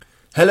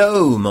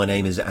Hello, my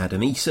name is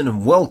Adam Eason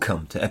and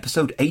welcome to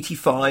episode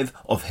 85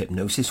 of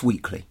Hypnosis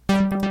Weekly.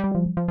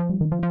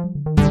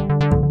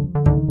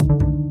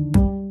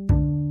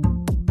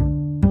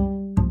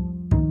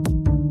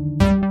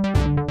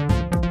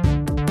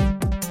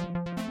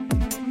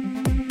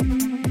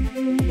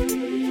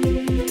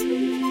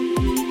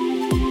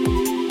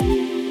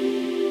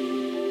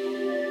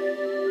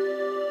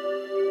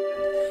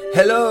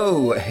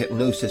 Hello,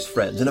 Hypnosis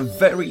friends, and a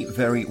very,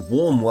 very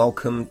warm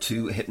welcome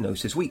to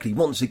Hypnosis Weekly.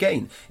 Once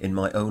again, in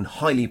my own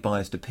highly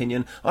biased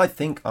opinion, I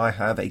think I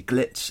have a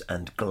glitz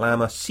and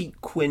glamour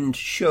sequined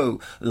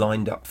show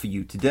lined up for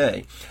you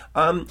today.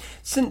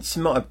 Since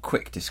my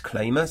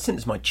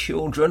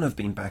children have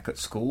been back at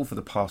school for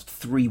the past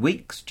 3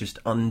 weeks, just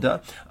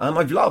under,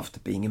 I've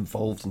loved being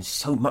involved in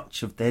so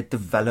much of their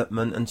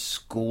development and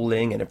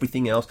schooling and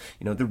everything else.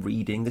 You know, the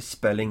reading, the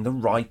spelling, the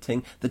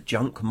writing, the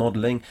junk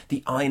modelling,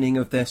 the ironing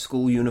of their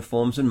school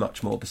uniforms and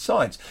much more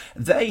besides.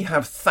 They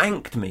have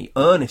thanked me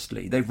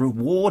earnestly. They've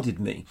rewarded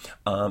me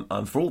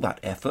for all that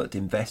effort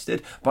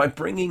invested by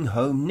bringing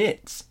home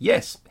nits.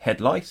 Yes, head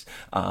lice,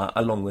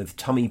 along with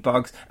tummy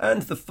bugs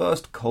and the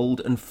first cold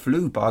and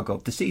flu bug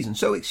of the season.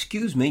 So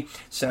excuse me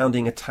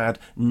sounding a tad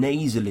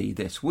nasally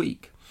this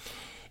week.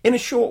 In a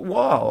short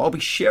while, I'll be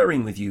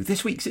sharing with you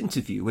this week's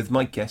interview with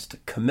my guest,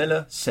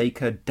 Camilla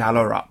Saker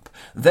Dallarup.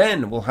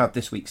 Then we'll have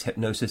this week's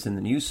Hypnosis in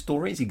the News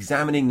stories,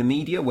 examining the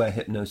media where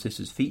hypnosis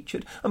is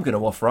featured. I'm going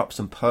to offer up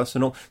some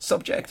personal,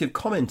 subjective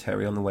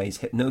commentary on the ways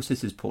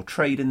hypnosis is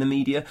portrayed in the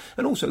media,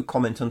 and also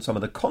comment on some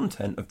of the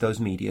content of those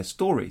media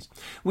stories.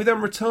 We then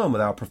return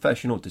with our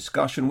professional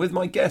discussion with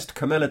my guest,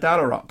 Camilla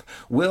Dallarup.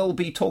 We'll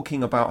be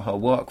talking about her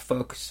work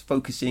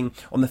focusing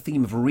on the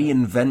theme of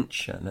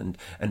reinvention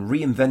and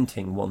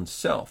reinventing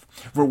oneself.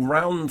 We'll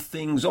round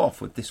things off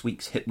with this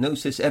week's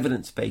hypnosis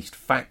evidence-based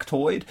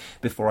factoid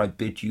before I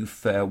bid you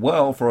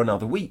farewell for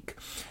another week.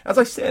 As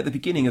I say at the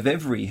beginning of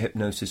every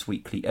Hypnosis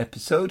Weekly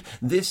episode,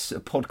 this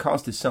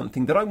podcast is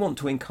something that I want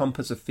to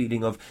encompass a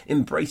feeling of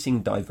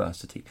embracing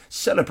diversity,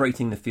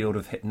 celebrating the field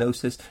of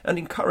hypnosis, and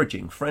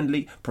encouraging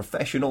friendly,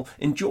 professional,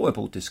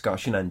 enjoyable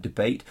discussion and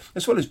debate,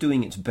 as well as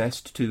doing its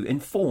best to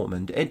inform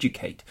and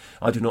educate.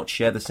 I do not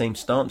share the same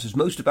stance as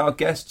most of our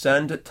guests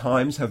and at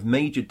times have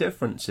major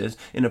differences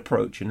in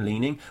approach and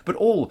leaning, but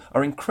all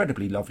are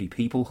incredibly lovely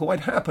people who I'd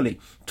happily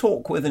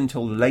talk with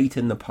until late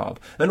in the pub,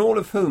 and all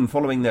of whom,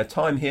 following their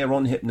time here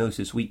on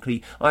Hypnosis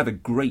Weekly, I have a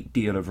great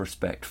deal of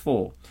respect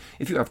for.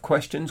 If you have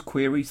questions,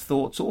 queries,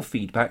 thoughts or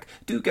feedback,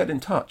 do get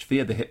in touch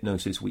via the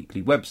Hypnosis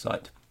Weekly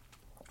website.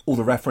 All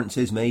the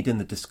references made in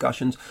the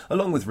discussions,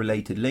 along with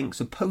related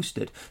links, are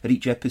posted at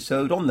each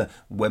episode on the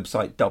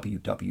website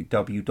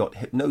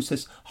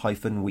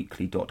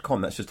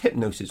www.hypnosis-weekly.com. That's just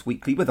Hypnosis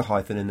Weekly with a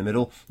hyphen in the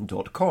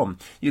middle.com.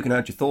 You can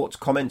add your thoughts,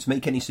 comments,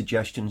 make any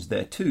suggestions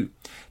there too.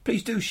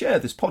 Please do share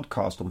this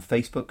podcast on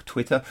Facebook,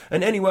 Twitter,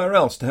 and anywhere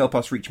else to help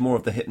us reach more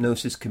of the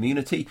hypnosis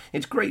community.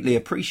 It's greatly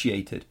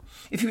appreciated.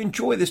 If you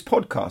enjoy this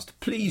podcast,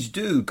 please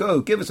do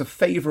go give us a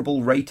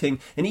favourable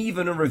rating and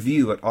even a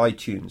review at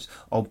iTunes.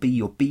 I'll be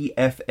your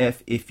BFF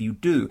if you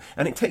do,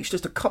 and it takes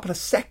just a couple of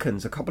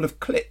seconds, a couple of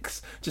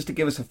clicks just to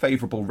give us a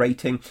favourable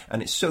rating,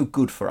 and it's so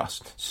good for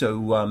us.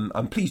 So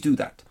please do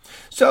that.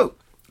 So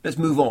let's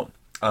move on.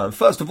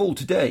 First of all,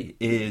 today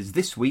is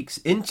this week's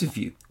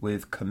interview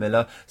with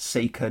Camilla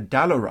Saker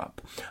Dallarup.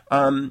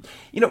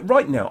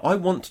 Right now I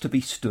want to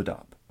be stood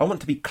up. I want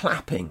to be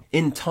clapping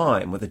in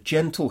time with a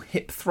gentle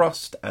hip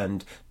thrust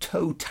and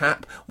toe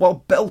tap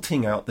while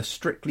belting out the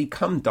Strictly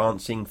Come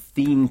Dancing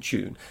theme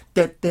tune.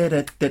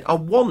 I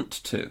want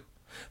to,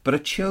 but I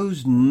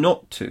chose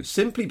not to,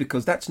 simply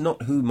because that's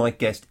not who my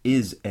guest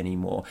is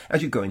anymore,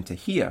 as you're going to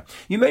hear.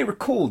 You may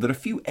recall that a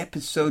few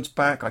episodes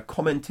back I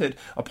commented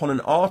upon an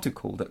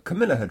article that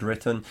Camilla had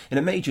written in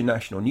a major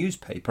national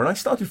newspaper, and I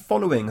started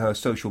following her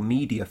social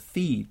media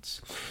feeds.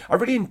 I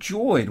really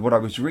enjoyed what I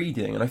was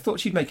reading, and I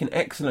thought she'd make an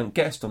excellent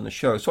guest on the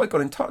show, so I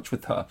got in touch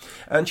with her,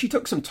 and she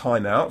took some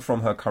time out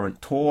from her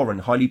current tour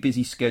and highly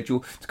busy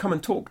schedule to come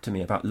and talk to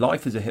me about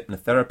life as a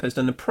hypnotherapist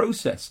and the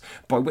process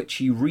by which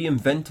she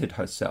reinvented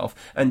herself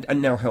and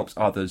now helps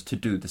others to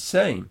do the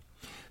same.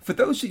 For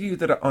those of you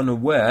that are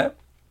unaware,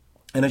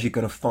 and as you're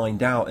going to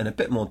find out in a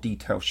bit more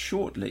detail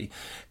shortly,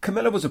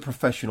 Camilla was a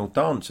professional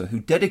dancer who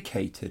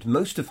dedicated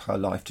most of her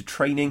life to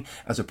training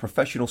as a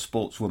professional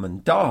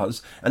sportswoman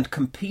does and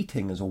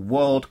competing as a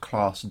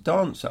world-class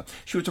dancer.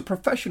 She was a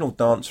professional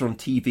dancer on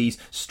TV's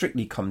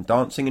Strictly Come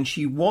Dancing, and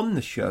she won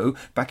the show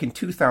back in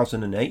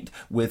 2008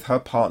 with her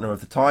partner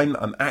of the time,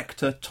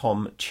 actor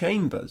Tom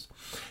Chambers.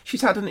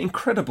 She's had an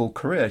incredible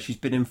career. She's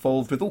been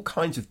involved with all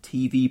kinds of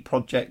TV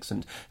projects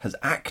and has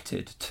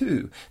acted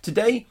too.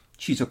 Today,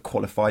 She's a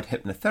qualified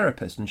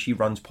hypnotherapist, and she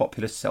runs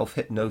popular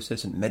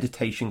self-hypnosis and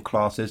meditation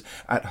classes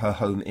at her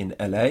home in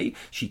LA.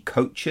 She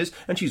coaches,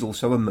 and she's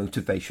also a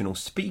motivational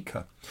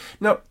speaker.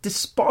 Now,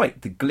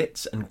 despite the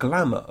glitz and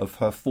glamour of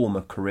her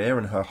former career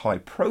and her high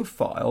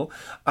profile,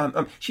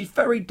 she's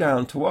very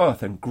down to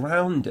earth and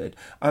grounded,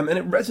 and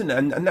that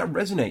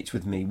resonates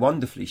with me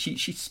wonderfully. She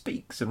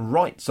speaks and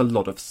writes a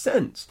lot of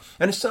sense,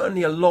 and is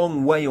certainly a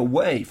long way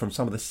away from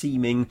some of the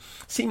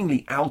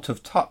seemingly out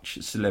of touch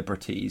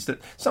celebrities that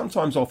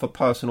sometimes offer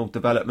personal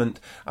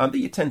development that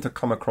you tend to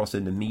come across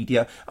in the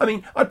media. I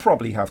mean, I'd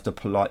probably have to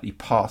politely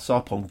pass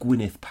up on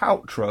Gwyneth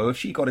Paltrow if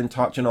she got in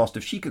touch and asked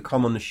if she could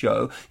come on the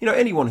show. You know,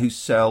 anyone who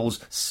sells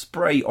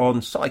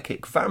spray-on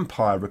psychic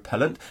vampire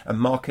repellent and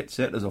markets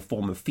it as a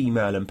form of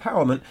female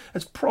empowerment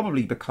has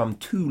probably become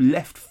too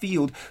left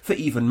field for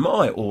even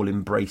my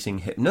all-embracing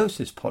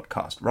hypnosis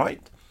podcast,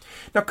 right?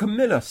 Now,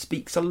 Camilla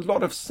speaks a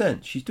lot of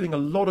sense. She's doing a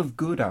lot of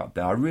good out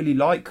there. I really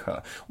like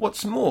her.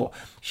 What's more,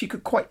 she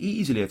could quite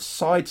easily have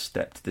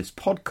sidestepped this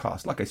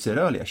podcast. Like I said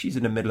earlier, she's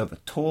in the middle of a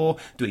tour,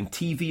 doing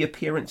TV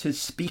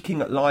appearances,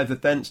 speaking at live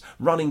events,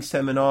 running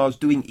seminars,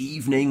 doing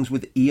evenings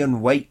with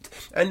Ian Waite,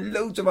 and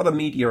loads of other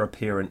media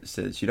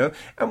appearances, you know.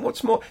 And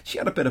what's more, she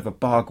had a bit of a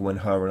bug when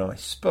her and I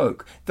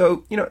spoke.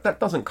 Though, you know, that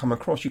doesn't come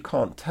across. You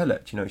can't tell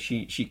it. You know,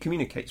 she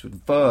communicates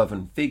with verve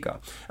and vigour.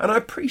 And I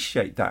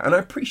appreciate that. And I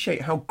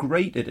appreciate how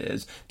great it is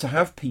to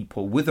have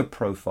people with a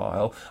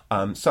profile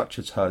such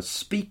as hers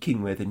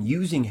speaking with and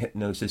using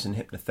hypnosis and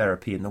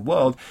hypnotherapy in the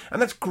world,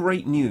 and that's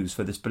great news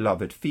for this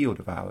beloved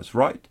field of ours,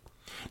 right?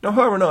 Now,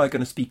 her and I are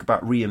going to speak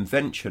about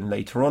reinvention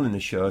later on in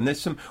the show, and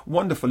there's some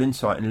wonderful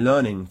insight and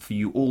learning for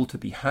you all to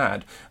be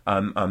had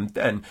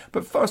then.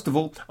 But first of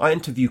all, I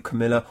interview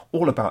Camilla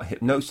all about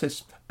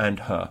hypnosis and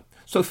her.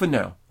 So for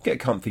now,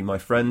 get comfy, my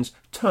friends,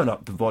 turn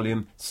up the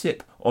volume,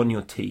 sip on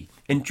your tea.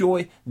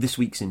 Enjoy this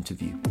week's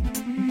interview.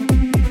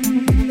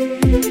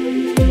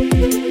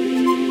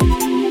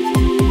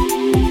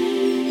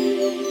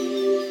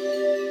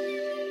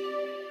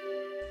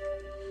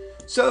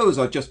 So, as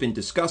I've just been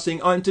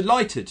discussing, I'm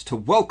delighted to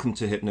welcome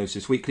to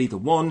Hypnosis Weekly the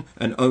one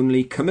and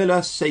only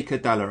Camilla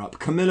Seker-Dallarup.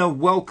 Camilla,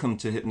 welcome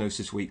to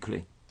Hypnosis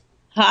Weekly.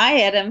 Hi,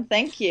 Adam.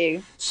 Thank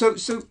you. So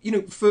you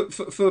know,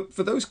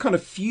 for those kind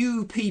of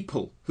few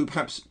people who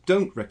perhaps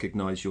don't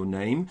recognise your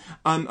name,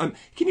 can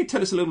you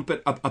tell us a little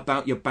bit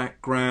about your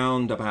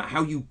background, about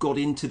how you got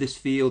into this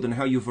field and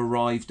how you've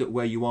arrived at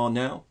where you are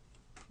now?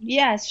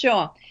 Yeah,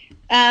 sure.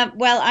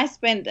 Well, I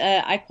spent,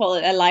 I call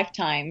it a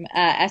lifetime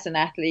as an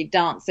athlete,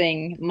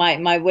 dancing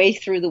my way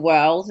through the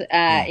world,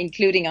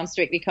 including on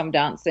Strictly Come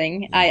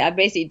Dancing. I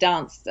basically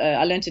danced,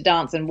 I learned to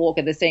dance and walk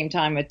at the same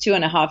time at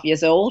 2.5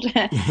 years old.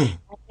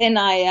 Then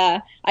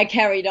I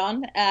carried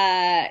on.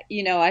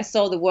 You know, I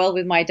saw the world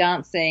with my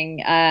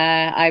dancing.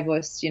 I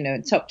was, you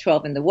know, top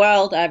 12 in the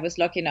world. I was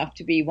lucky enough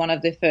to be one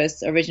of the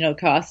first original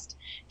cast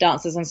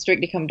dancers on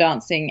Strictly Come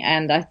Dancing.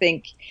 And I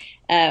think,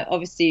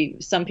 obviously,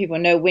 some people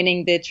know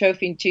winning the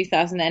trophy in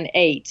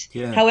 2008.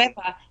 Yeah.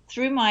 However,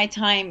 through my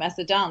time as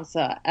a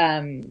dancer,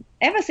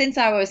 ever since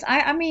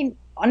I mean,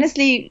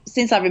 honestly,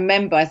 since I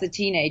remember as a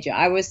teenager,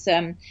 I was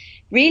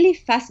really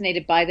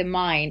fascinated by the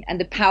mind and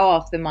the power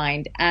of the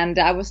mind. And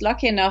I was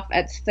lucky enough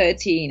at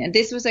 13, and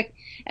this was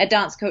a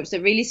dance coach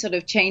that really sort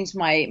of changed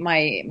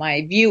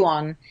my view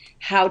on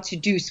how to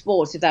do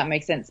sports, if that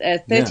makes sense.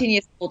 13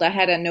 years old, I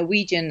had a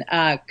Norwegian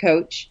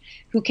coach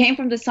who came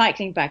from the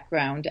cycling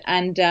background,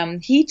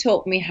 and he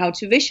taught me how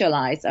to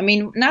visualize. I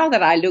mean, now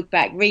that I look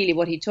back, really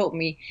what he taught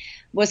me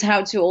was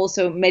how to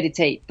also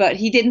meditate. But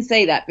he didn't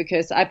say that,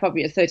 because I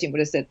probably at 13 would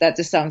have said, that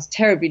just sounds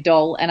terribly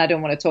dull and I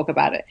don't want to talk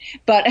about it.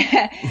 But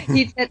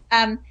he said,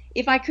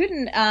 if I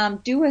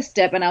couldn't do a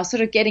step and I was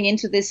sort of getting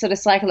into this sort of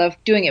cycle of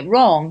doing it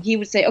wrong, he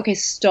would say, okay,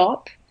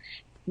 stop,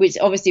 which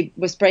obviously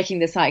was breaking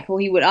the cycle.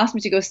 He would ask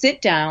me to go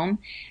sit down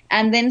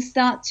and then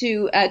start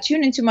to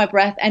tune into my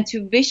breath and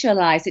to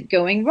visualize it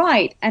going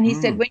right. And he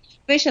said, when you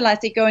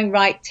visualize it going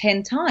right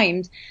 10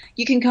 times,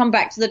 you can come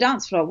back to the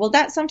dance floor. Well,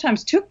 that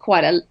sometimes took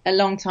quite a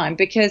long time,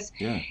 because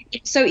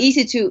it's so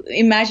easy to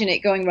imagine it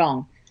going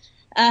wrong.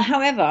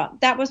 However,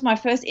 that was my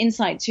first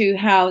insight to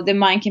how the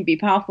mind can be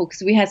powerful,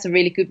 because we had some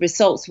really good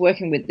results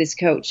working with this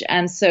coach.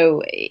 And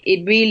so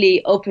it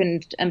really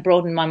opened and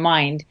broadened my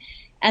mind.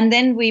 And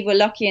then we were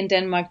lucky in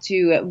Denmark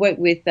to work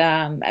with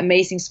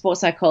amazing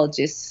sports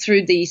psychologists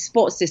through the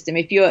sports system.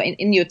 If you're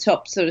in your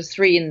top sort of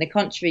 3 in the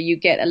country, you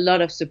get a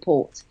lot of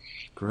support.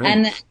 Great.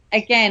 And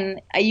again,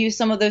 I use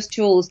some of those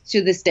tools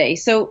to this day.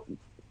 So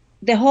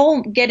the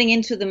whole getting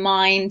into the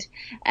mind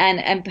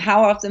and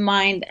power of the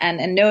mind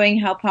and knowing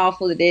how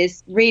powerful it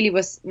is really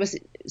was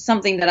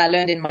something that I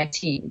learned in my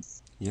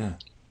teens. Yeah.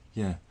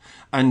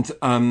 And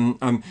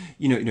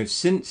you know,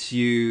 since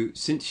you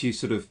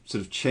sort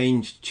of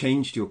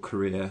changed your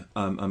career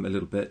a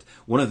little bit,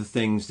 one of the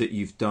things that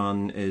you've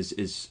done is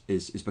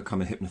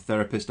become a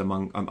hypnotherapist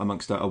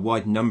amongst a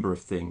wide number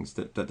of things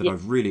that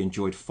I've really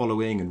enjoyed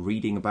following and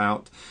reading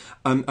about.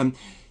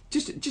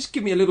 Just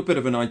give me a little bit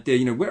of an idea.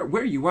 You know,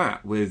 where are you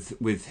at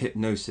with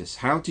hypnosis?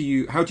 How do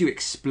you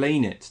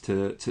explain it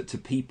to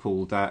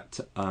people that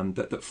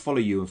that follow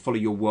you and follow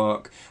your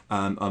work,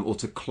 or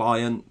to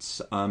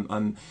clients?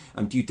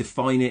 Do you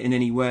define it in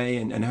any way,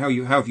 and how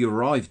have you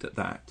arrived at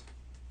that?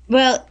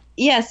 Well,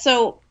 yeah.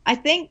 So I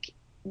think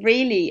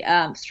really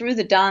through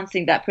the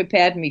dancing that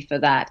prepared me for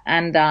that,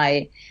 and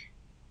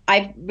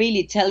I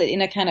really tell it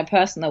in a kind of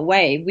personal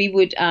way. We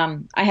would,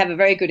 I have a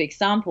very good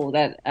example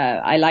that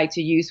I like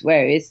to use,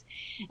 where is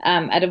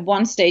at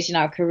one stage in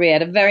our career,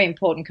 at a very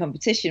important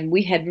competition,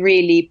 we had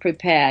really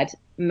prepared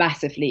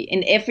massively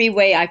in every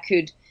way I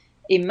could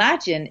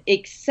imagine,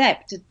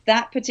 except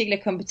that particular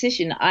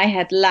competition, I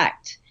had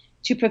lacked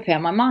to prepare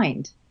my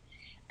mind.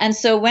 And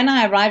so when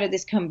I arrived at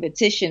this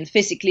competition,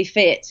 physically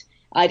fit,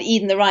 I'd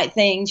eaten the right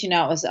things, you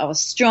know, I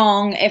was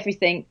strong,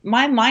 everything.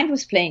 My mind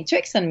was playing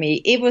tricks on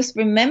me. It was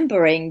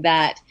remembering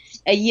that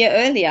a year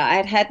earlier I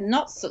had had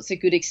not such a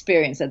good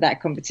experience at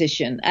that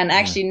competition, and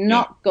actually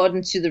not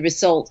gotten to the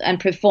result and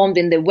performed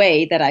in the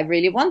way that I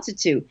really wanted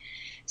to.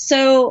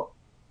 So,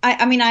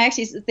 I mean, I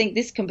actually think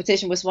this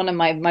competition was one of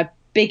my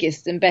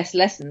biggest and best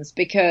lessons,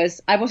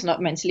 because I was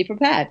not mentally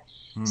prepared.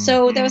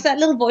 So there was that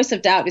little voice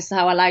of doubt. This is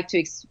how I like to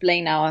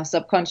explain our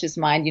subconscious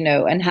mind, you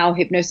know, and how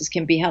hypnosis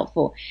can be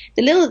helpful.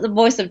 The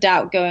voice of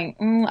doubt going,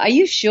 are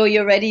you sure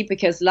you're ready?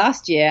 Because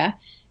last year,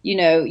 you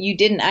know, you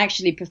didn't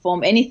actually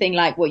perform anything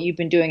like what you've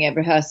been doing at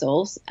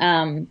rehearsals.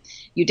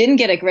 You didn't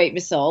get a great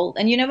result.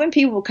 And, you know, when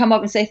people will come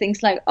up and say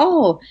things like,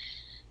 oh,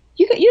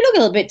 you look a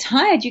little bit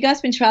tired. You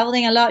guys been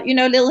traveling a lot, you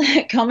know, little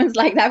comments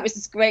like that, which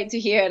is great to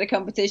hear at a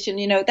competition.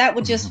 You know, that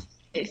would just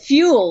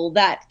fuel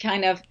that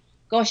kind of,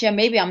 gosh, yeah,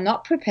 maybe I'm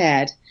not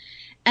prepared.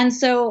 And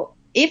so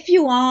if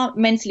you are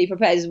mentally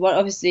prepared, is what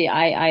obviously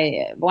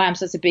why I'm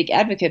such a big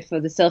advocate for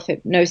the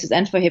self-hypnosis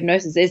and for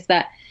hypnosis, is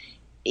that,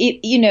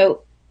 you know,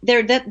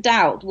 that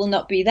doubt will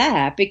not be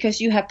there, because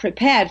you have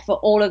prepared for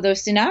all of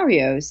those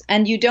scenarios,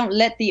 and you don't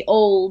let the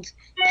old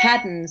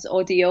patterns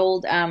or the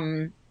old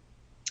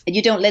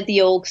you don't let the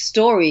old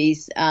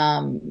stories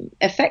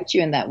affect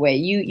you in that way.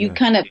 You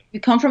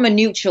come from a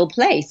neutral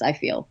place, I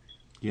feel.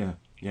 Yeah.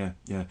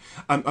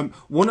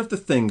 One of the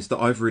things that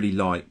I've really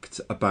liked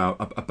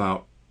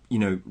about you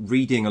know,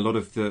 reading a lot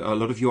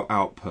of your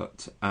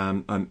output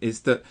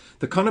is that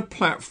the kind of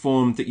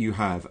platform that you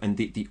have and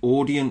the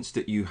audience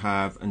that you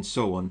have and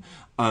so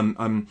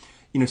on.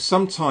 You know,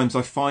 sometimes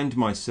I find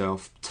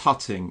myself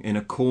tutting in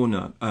a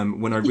corner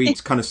when I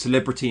read kind of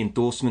celebrity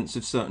endorsements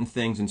of certain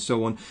things and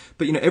so on.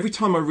 But, you know, every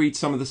time I read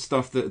some of the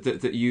stuff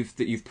that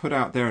you've put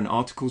out there, and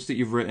articles that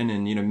you've written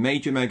in, you know,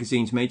 major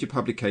magazines, major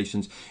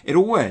publications, it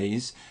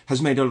always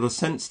has made a lot of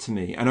sense to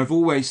me. And I've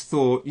always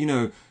thought, you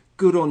know,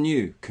 good on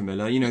you,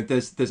 Camilla. You know,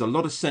 there's a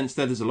lot of sense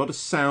there. There's a lot of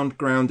sound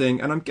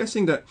grounding, and I'm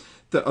guessing that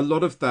a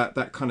lot of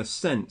that kind of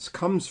sense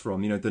comes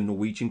from, you know, the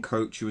Norwegian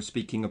coach you were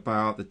speaking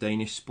about, the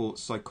Danish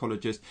sports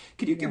psychologist.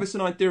 Could you give us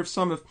an idea of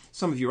some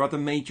of your other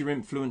major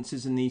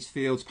influences in these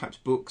fields, perhaps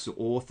books or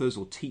authors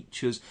or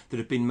teachers that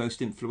have been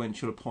most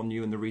influential upon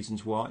you, and the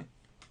reasons why?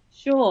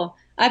 Sure.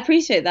 I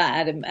appreciate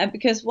that, Adam,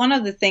 because one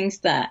of the things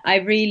that I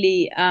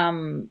really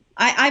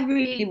I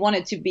really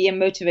wanted to be a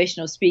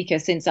motivational speaker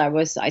since I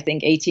was, I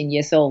think, 18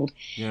 years old.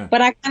 Yeah.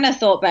 But I kind of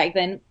thought back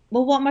then,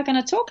 well, what am I going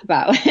to talk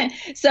about?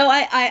 So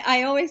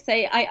I always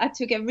say I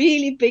took a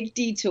really big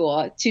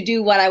detour to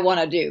do what I want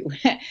to do.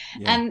 Yeah.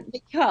 And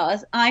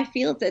because I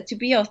feel that to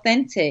be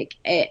authentic,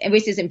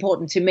 which is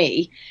important to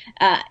me,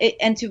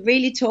 and to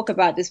really talk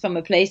about this from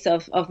a place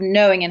of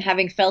knowing and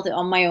having felt it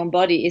on my own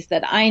body, is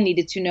that I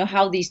needed to know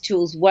how these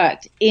tools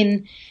worked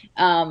in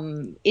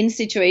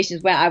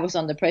situations where I was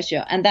under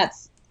pressure. And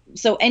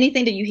so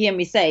anything that you hear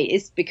me say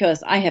is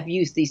because I have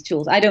used these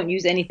tools. I don't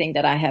use anything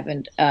that I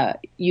haven't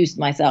used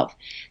myself.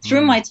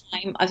 Through my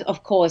time,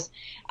 of course,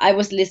 I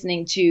was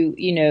listening to,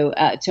 you know,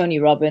 Tony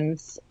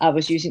Robbins. I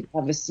was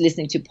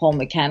listening to Paul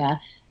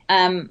McKenna.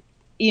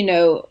 You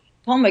know,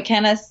 Paul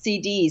McKenna's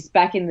CDs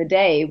back in the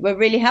day were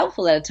really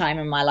helpful at a time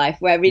in my life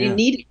where I really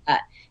needed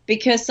that,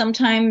 because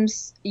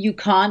sometimes you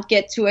can't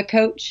get to a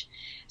coach.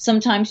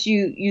 Sometimes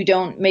you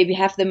don't maybe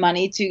have the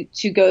money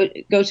to go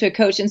to a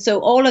coach. And so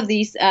all of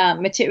these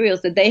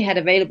materials that they had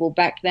available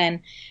back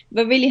then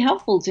were really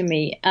helpful to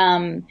me.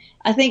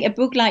 I think a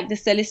book like The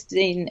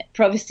Celestine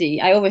Prophecy,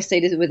 I always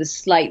say this with a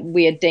slight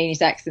weird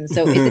Danish accent,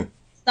 so is it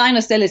Stein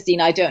or Celestine?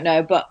 I don't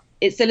know, but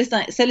it's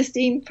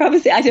Celestine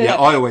Prophecy. I don't know. Yeah,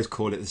 I always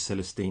call it The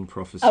Celestine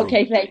Prophecy.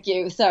 Okay, thank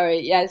you.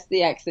 Sorry. Yes,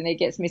 the accent, it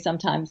gets me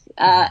sometimes.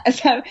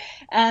 That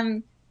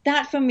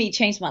for me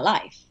changed my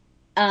life.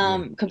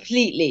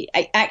 Completely.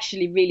 I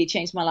actually really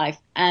changed my life,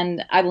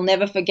 and I will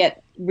never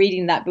forget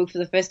reading that book for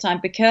the first time,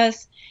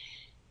 because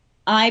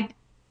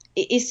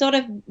it's sort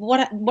of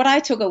what I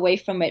took away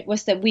from it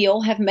was that we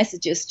all have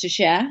messages to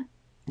share.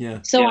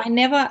 So I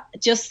never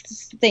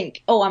just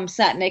think, oh, I'm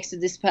sat next to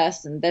this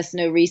person, there's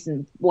no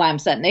reason why I'm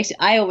sat next to.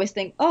 I always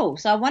think, oh,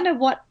 so I wonder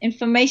what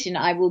information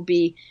I will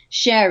be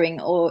sharing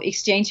or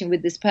exchanging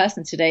with this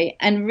person today.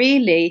 And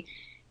really,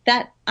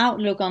 that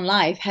outlook on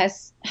life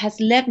has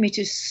led me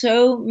to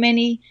so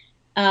many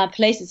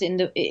places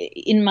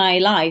in my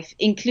life,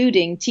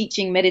 including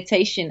teaching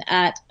meditation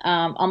at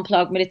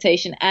Unplugged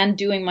Meditation and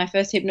doing my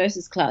first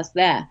hypnosis class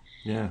there,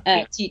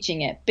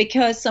 teaching it,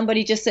 because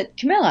somebody just said,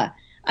 Camilla,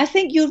 I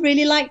think you'll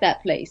really like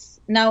that place.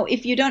 Now,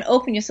 if you don't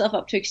open yourself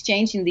up to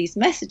exchanging these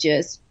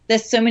messages,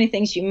 there's so many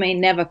things you may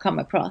never come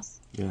across.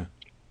 Yeah.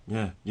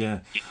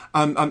 Yeah.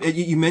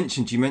 You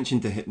mentioned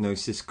the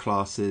hypnosis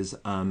classes,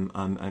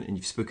 and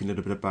you've spoken a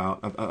little bit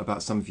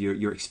about some of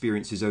your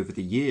experiences over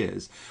the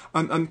years.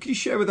 Could you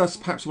share with us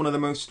perhaps one of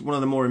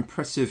the more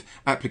impressive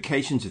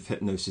applications of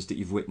hypnosis that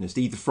you've witnessed,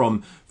 either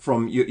from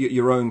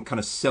your own kind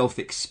of self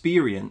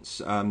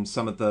experience,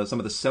 some of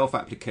the self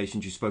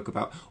applications you spoke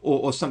about,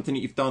 or something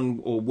that you've done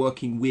or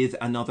working with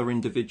another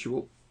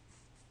individual?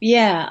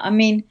 Yeah, I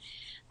mean,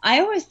 I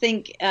always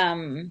think.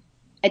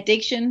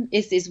 Addiction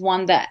is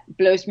one that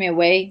blows me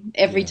away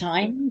every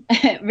time,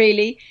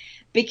 really,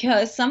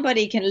 because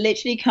somebody can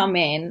literally come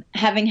in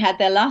having had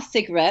their last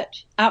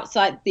cigarette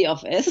outside the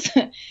office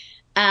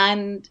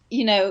and,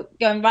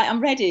 going, right,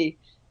 I'm ready.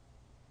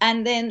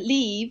 And then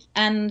leave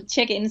and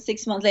check in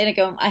 6 months later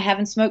going, I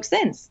haven't smoked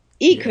since.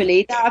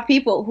 Equally, there are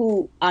people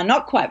who are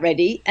not quite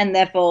ready and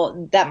therefore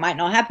that might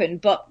not happen.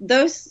 But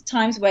those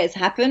times where it's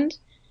happened,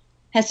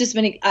 has just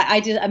been,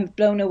 I'm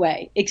blown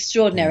away.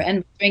 Extraordinary.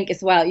 And drink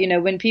as well.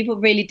 When people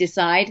really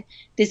decide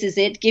this is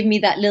it, give me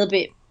that little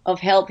bit of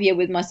help here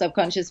with my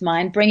subconscious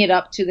mind, bring it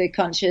up to the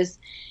conscious.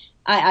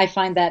 I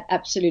find that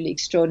absolutely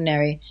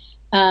extraordinary.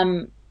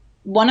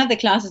 One of the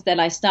classes that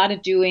I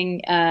started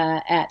doing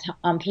at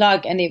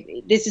Unplug, and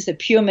this is a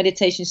pure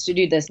meditation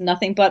studio. There's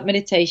nothing but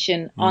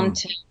meditation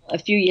until a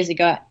few years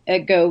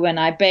ago when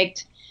I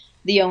begged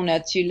the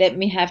owner to let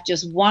me have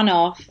just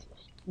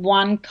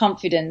one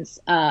confidence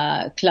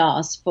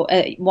class for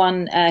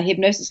one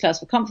hypnosis class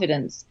for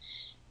confidence,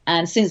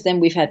 and since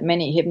then we've had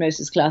many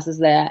hypnosis classes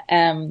there.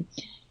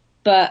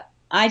 But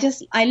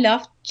I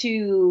love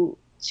to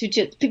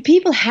just,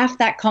 people have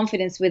that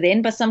confidence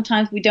within, but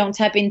sometimes we don't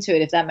tap into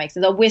it, if that makes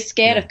sense, or we're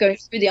scared of going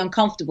through the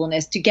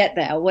uncomfortableness to get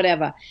there or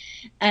whatever.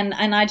 And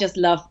I just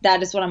love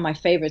that. Is one of my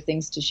favorite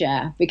things to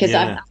share, because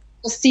I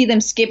see them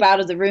skip out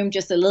of the room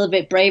just a little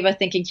bit braver,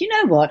 thinking, you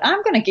know what,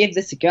 I'm going to give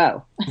this a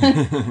go.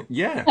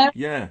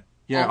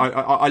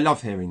 I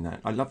love hearing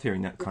that. I love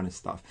hearing that kind of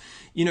stuff.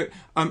 We're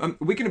going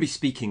to be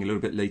speaking a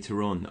little bit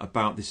later on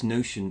about this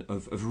notion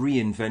of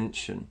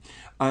reinvention.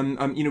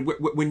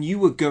 When you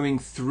were going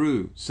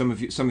through some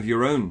of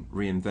your own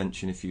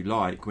reinvention, if you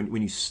like,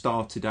 when you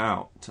started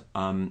out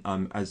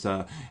as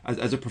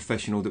a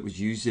professional that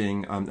was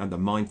using the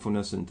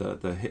mindfulness and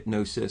the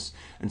hypnosis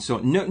and so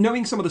on,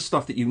 knowing some of the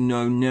stuff that you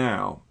know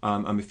now,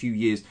 a few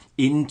years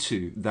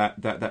into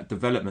that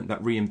development,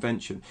 that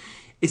reinvention.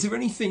 Is there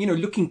anything,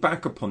 looking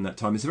back upon that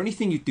time, is there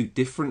anything you'd do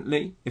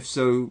differently? If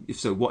so,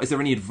 what? Is there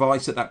any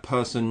advice that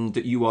person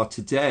that you are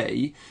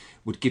today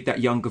would give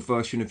that younger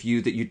version of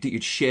you that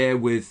you'd share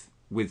with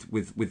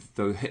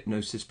the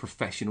hypnosis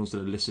professionals that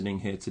are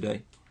listening here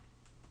today?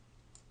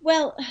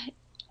 Well,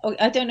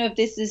 I don't know if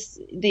this is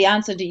the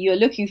answer that you're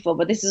looking for,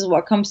 but this is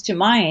what comes to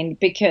mind,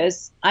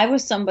 because I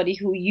was somebody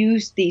who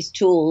used these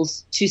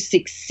tools to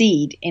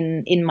succeed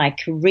in my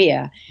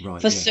career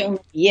for so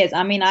many years.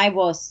 I mean, I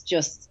was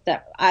just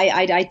that I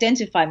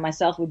identified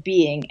myself with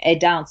being a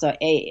dancer,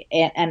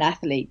 an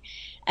athlete.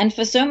 And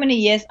for so many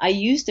years, I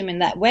used them in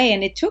that way.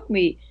 And it took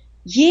me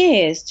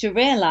years to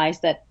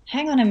realize that,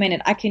 hang on a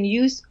minute, I can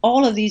use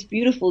all of these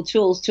beautiful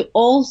tools to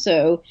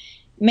also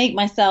make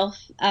myself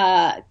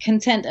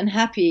content and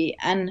happy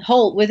and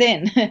whole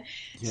within.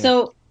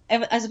 So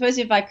I suppose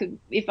if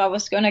I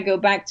was going to go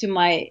back to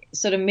my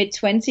sort of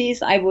mid-20s,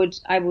 I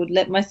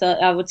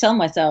would tell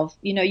myself,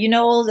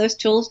 all those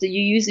tools that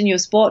you use in your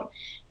sport,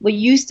 we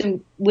used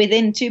them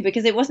within too,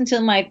 because it wasn't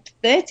until my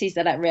 30s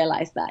that I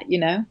realized that,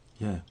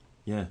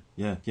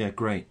 Yeah,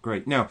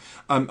 great. Now,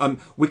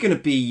 we're going to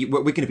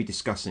be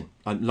discussing,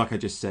 like I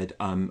just said,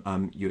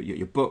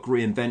 your book,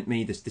 Reinvent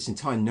Me. This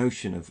entire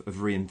notion of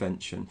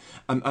reinvention.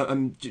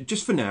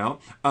 Just for now,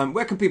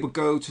 where can people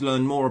go to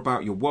learn more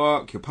about your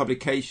work, your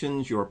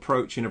publications, your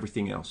approach, and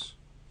everything else?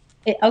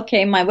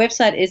 Okay, my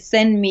website is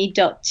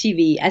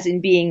zenme.tv, as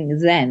in being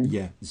Zen.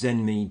 Yeah,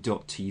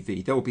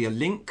 zenme.tv. There will be a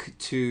link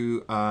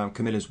to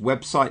Camilla's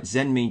website,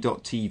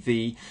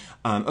 zenme.tv,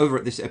 over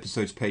at this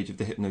episode's page of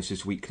the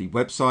Hypnosis Weekly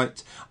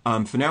website.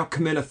 For now,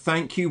 Camilla,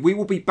 thank you. We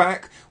will be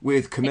back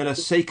with Camilla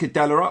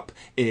Seika-Dellerup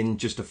in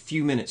just a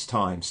few minutes'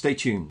 time. Stay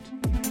tuned.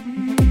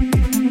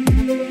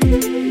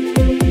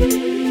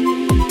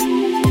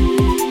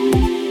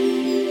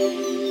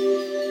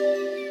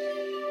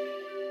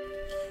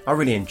 I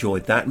really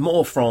enjoyed that.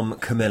 More from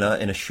Camilla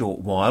in a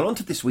short while. On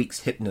to this week's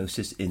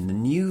Hypnosis in the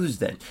News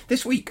then.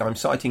 This week I'm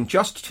citing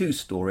just two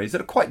stories that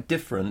are quite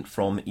different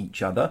from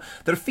each other,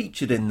 that are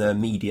featured in the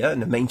media, in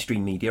the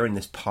mainstream media in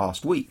this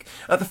past week.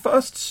 The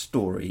first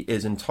story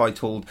is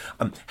entitled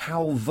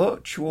How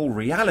Virtual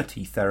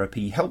Reality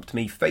Therapy Helped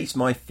Me Face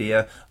My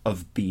Fear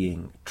of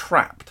Being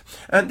Trapped.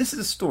 And this is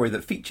a story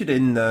that featured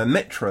in the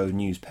Metro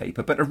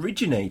newspaper but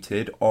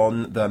originated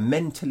on the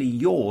Mentally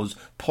Yours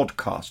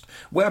podcast,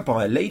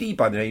 whereby a lady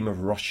by the name name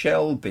of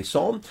Rochelle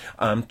Bisson,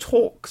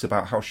 talks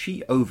about how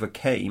she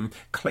overcame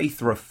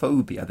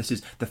claustrophobia. This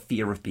is the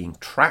fear of being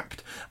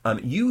trapped,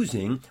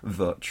 using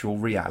virtual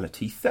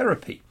reality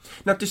therapy.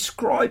 Now,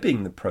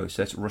 describing the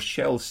process,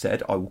 Rochelle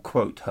said, I will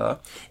quote her,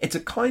 "It's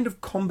a kind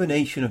of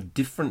combination of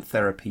different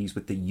therapies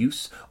with the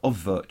use of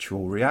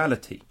virtual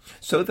reality.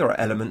 So there are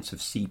elements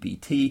of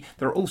CBT,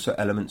 there are also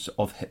elements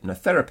of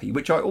hypnotherapy,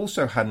 which I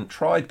also hadn't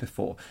tried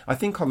before. I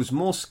think I was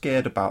more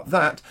scared about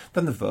that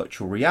than the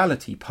virtual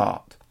reality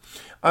part."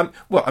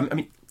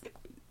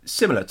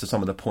 Similar to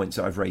some of the points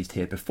that I've raised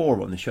here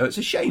before on the show, it's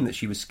a shame that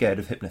she was scared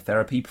of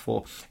hypnotherapy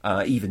before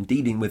even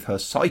dealing with her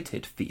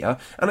cited fear.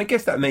 And I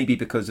guess that may be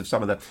because of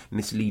some of the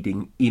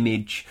misleading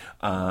image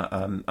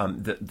that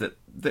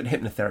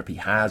hypnotherapy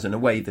has and a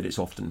way that it's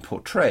often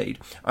portrayed.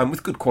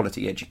 With good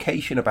quality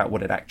education about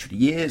what it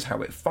actually is,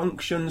 how it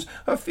functions,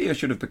 her fear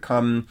should have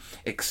become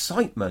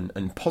excitement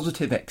and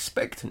positive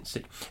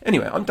expectancy.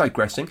 Anyway, I'm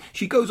digressing.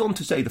 She goes on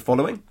to say the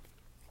following.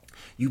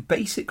 You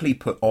basically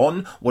put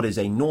on what is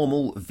a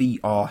normal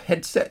VR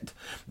headset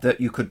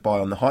that you could buy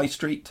on the high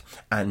street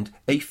and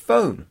a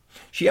phone.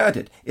 She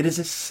added, it is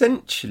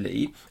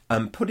essentially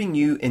putting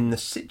you in the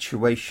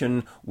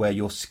situation where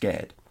you're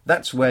scared.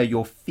 That's where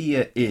your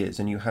fear is,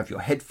 and you have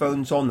your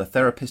headphones on. The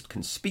therapist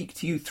can speak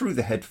to you through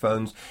the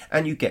headphones,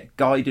 and you get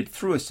guided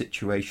through a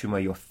situation where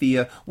your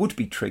fear would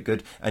be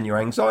triggered and your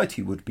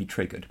anxiety would be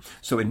triggered.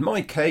 So in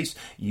my case,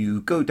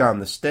 you go down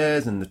the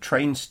stairs in the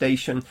train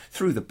station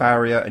through the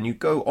barrier, and you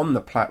go on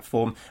the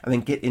platform and then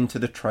get into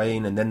the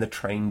train, and then the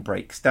train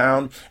breaks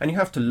down, and you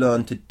have to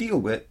learn to deal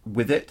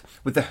with it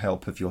with the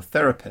help of your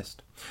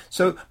therapist.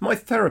 So my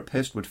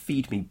therapist would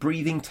feed me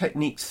breathing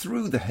techniques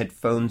through the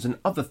headphones and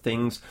other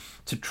things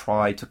to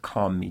try to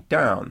calm me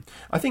down.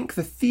 I think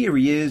the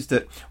theory is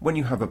that when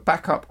you have a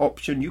backup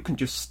option, you can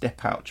just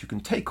step out. You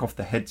can take off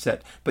the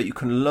headset, but you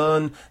can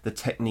learn the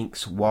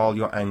techniques while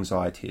your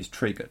anxiety is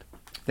triggered.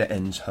 That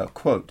ends her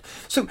quote.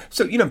 So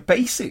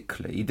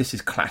basically, this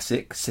is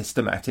classic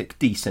systematic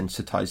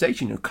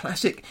desensitization,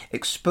 classic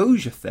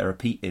exposure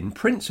therapy in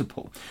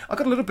principle. I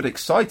got a little bit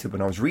excited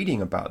when I was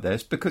reading about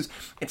this because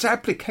its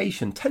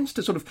application tends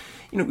to sort of,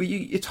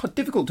 it's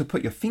difficult to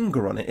put your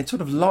finger on it. It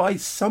sort of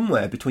lies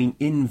somewhere between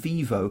in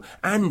vivo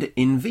and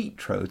in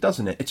vitro,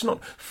 doesn't it? It's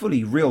not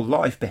fully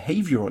real-life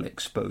behavioral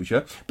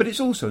exposure, but it's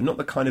also not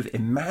the kind of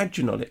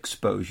imaginal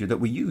exposure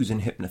that we use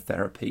in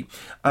hypnotherapy,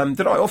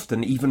 that I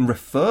often even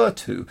refer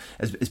to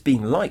as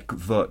being like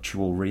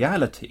virtual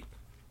reality.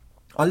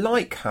 I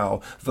like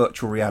how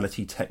virtual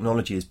reality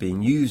technology is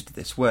being used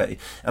this way,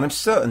 and I'm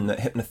certain that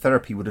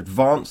hypnotherapy would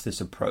advance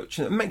this approach,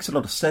 and it makes a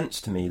lot of sense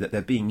to me that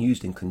they're being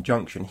used in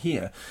conjunction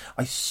here.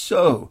 I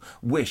so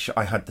wish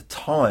I had the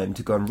time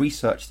to go and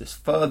research this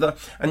further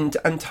and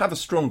have a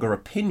stronger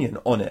opinion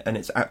on it and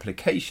its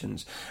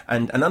applications,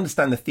 and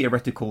understand the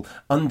theoretical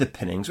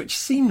underpinnings, which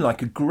seem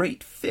like a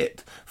great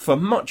fit for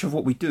much of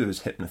what we do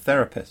as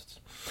hypnotherapists.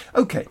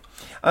 Okay,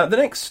 the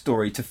next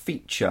story to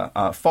feature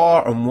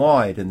far and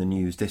wide in the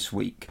news this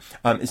week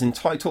is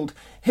entitled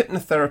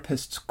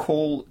Hypnotherapist's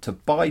Call to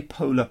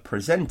Bipolar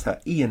Presenter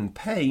Ian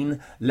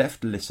Payne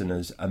Left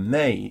Listeners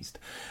Amazed.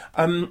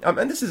 And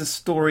this is a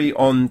story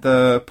on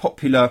the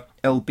popular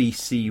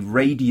LBC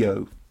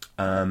radio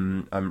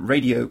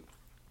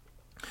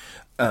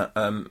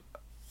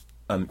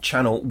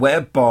channel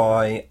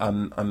whereby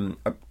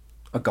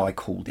a guy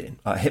called in,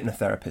 a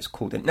hypnotherapist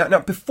called in. Now,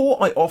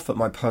 before I offer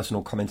my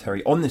personal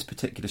commentary on this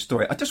particular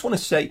story, I just want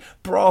to say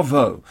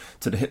bravo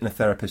to the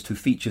hypnotherapist who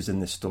features in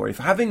this story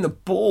for having the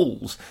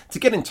balls to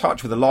get in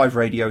touch with a live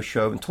radio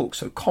show and talk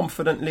so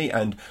confidently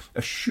and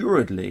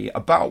assuredly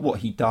about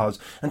what he does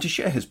and to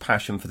share his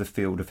passion for the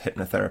field of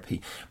hypnotherapy.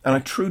 And I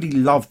truly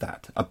love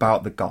that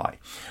about the guy.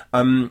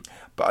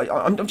 But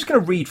I'm just going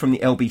to read from the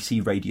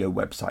LBC radio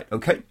website,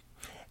 okay?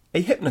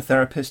 A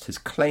hypnotherapist has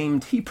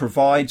claimed he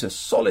provides a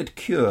solid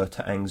cure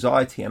to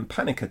anxiety and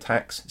panic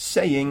attacks,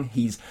 saying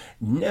he's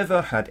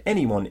never had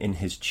anyone in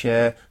his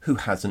chair who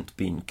hasn't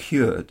been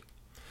cured.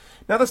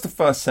 Now, that's the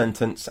first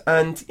sentence,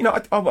 and,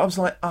 I was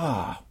like,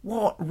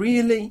 what,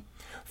 really?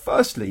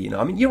 Firstly,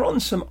 you're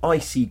on some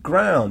icy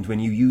ground when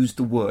you use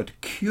the word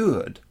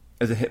cured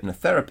as a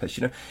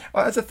hypnotherapist.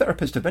 As a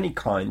therapist of any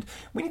kind,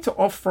 we need to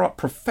offer up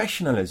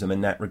professionalism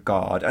in that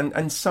regard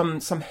and some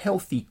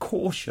healthy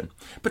caution.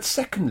 But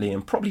secondly,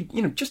 and probably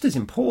just as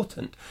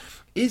important,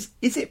 is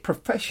it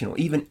professional,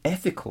 even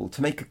ethical,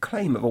 to make a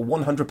claim of a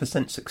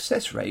 100%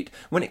 success rate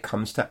when it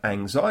comes to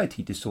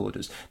anxiety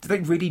disorders? Do they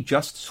really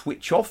just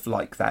switch off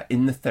like that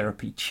in the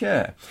therapy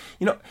chair?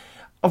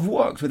 I've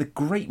worked with a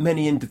great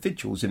many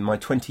individuals in my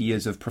 20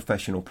 years of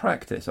professional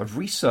practice. I've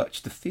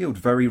researched the field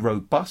very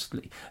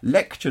robustly,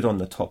 lectured on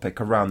the topic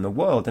around the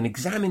world, and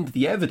examined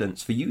the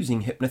evidence for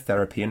using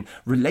hypnotherapy and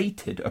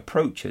related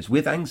approaches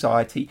with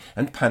anxiety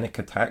and panic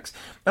attacks.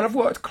 And I've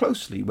worked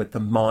closely with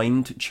the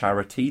Mind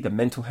charity, the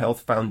Mental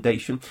Health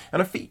Foundation,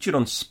 and I've featured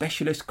on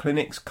specialist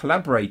clinics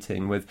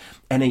collaborating with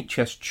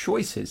NHS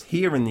Choices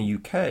here in the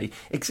UK,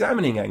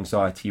 examining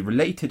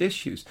anxiety-related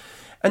issues.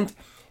 And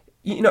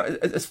you know,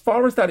 as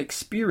far as that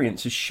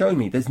experience has shown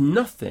me, there's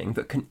nothing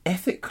that can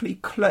ethically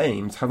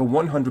claim to have a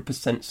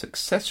 100%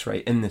 success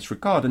rate in this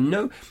regard, and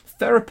no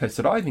therapist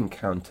that I've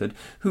encountered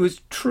who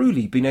has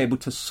truly been able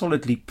to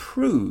solidly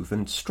prove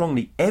and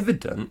strongly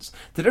evidence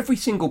that every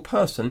single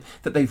person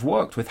that they've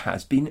worked with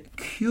has been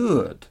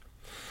cured.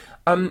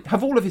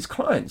 Have all of his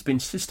clients been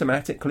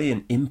systematically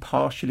and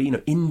impartially,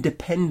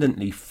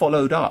 independently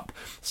followed up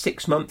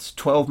 6 months,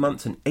 12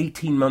 months and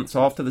 18 months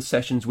after the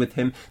sessions with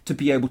him to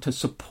be able to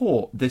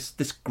support this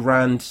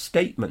grand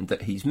statement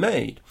that he's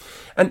made?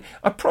 And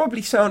I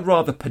probably sound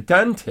rather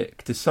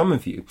pedantic to some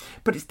of you,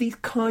 but it's these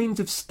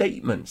kinds of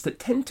statements that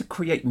tend to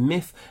create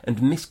myth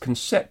and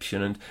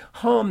misconception and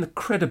harm the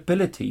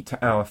credibility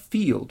to our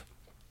field.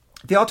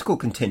 The article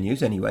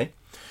continues anyway.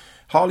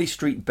 Harley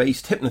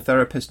Street-based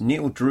hypnotherapist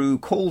Neil Drew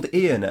called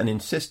Ian and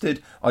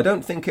insisted, "I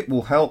don't think it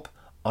will help.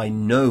 I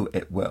know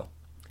it will."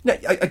 Now,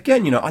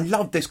 again, I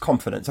love this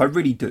confidence. I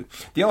really do.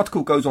 The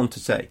article goes on to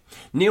say,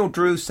 Neil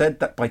Drew said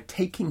that by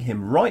taking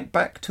him right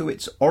back to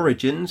its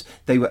origins,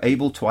 they were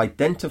able to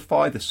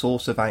identify the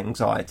source of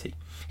anxiety.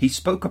 He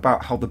spoke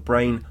about how the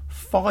brain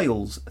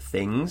files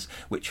things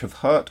which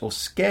have hurt or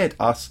scared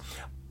us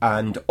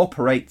and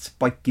operates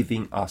by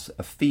giving us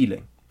a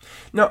feeling.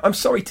 Now, I'm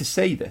sorry to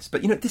say this,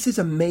 but this is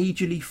a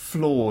majorly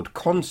flawed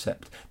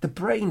concept. The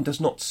brain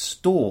does not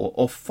store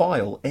or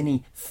file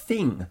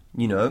anything,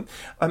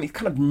 It's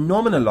kind of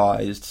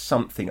nominalized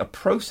something, a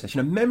process.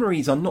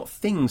 Memories are not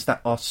things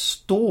that are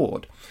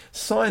stored.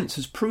 Science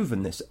has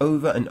proven this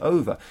over and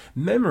over.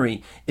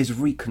 Memory is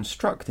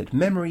reconstructed.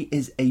 Memory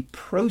is a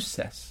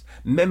process.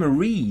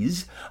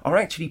 Memories are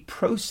actually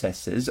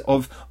processes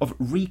of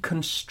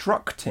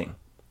reconstructing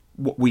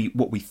what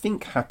we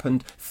think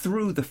happened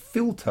through the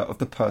filter of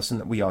the person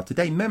that we are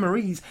today.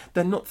 Memories,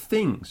 they're not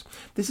things.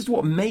 This is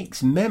what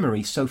makes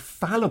memory so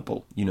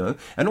fallible,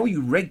 and all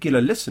you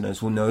regular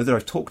listeners will know that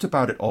I've talked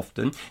about it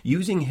often.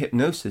 Using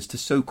hypnosis to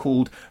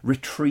so-called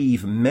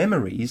retrieve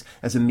memories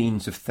as a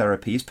means of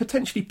therapy is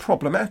potentially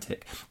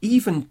problematic,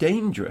 even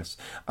dangerous.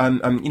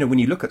 When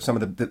you look at some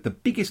of the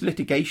biggest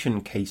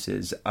litigation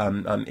cases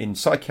in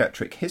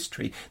psychiatric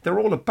history, they're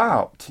all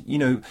about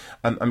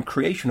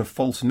creation of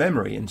false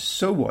memory and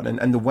so on,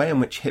 and the way in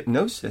which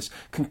hypnosis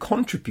can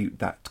contribute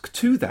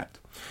to that.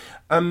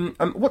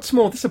 What's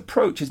more, this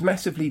approach is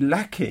massively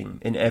lacking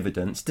in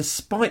evidence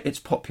despite its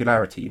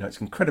popularity.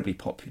 It's incredibly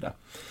popular.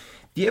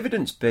 The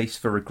evidence base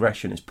for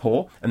regression is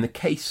poor, and the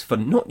case for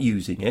not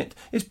using it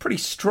is pretty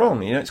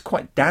strong. It's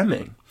quite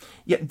damning.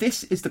 Yet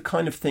this is the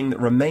kind of thing that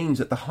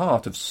remains at the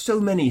heart of so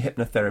many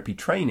hypnotherapy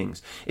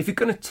trainings. If you're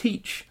going to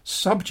teach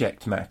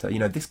subject matter,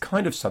 this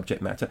kind of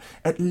subject matter,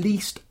 at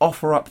least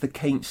offer up the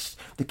case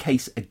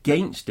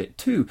against it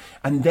too,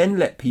 and then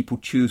let people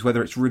choose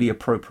whether it's really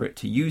appropriate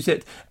to use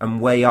it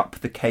and weigh up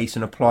the case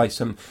and apply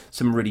some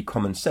really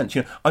common sense.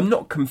 I'm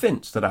not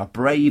convinced that our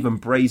brave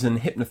and brazen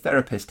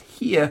hypnotherapist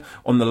here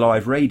on the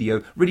live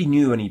radio really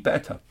knew any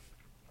better.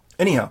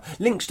 Anyhow,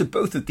 links to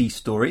both of these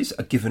stories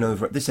are given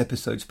over at this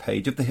episode's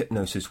page of the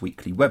Hypnosis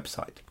Weekly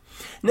website.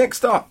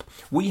 Next up,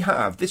 we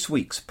have this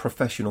week's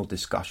professional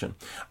discussion.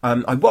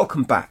 I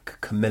welcome back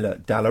Camilla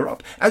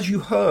Dallarup. As you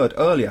heard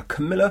earlier,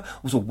 Camilla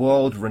was a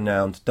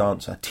world-renowned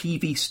dancer,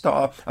 TV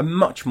star, and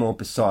much more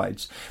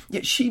besides.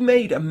 Yet she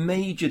made a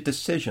major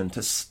decision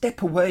to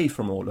step away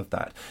from all of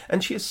that,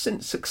 and she has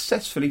since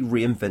successfully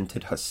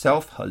reinvented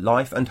herself, her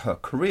life, and her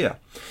career.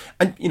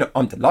 And,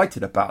 I'm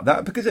delighted about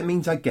that because it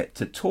means I get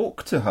to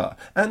talk to her,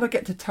 and I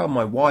get to tell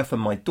my wife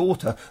and my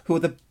daughter, who are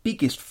the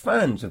biggest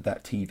fans of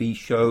that TV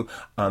show,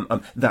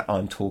 that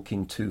I'm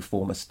talking to,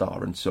 former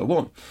star and so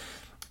on.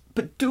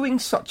 But doing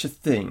such a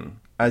thing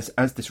as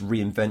this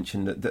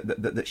reinvention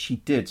that she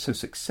did so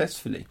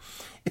successfully,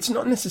 it's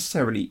not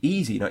necessarily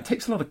easy. It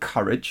takes a lot of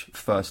courage,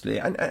 firstly,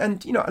 and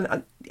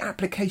an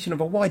application of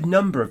a wide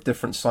number of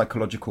different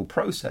psychological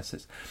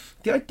processes.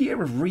 The idea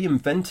of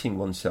reinventing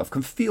oneself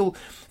can fill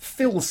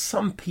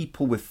some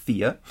people with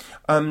fear.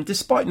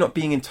 Despite not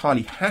being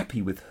entirely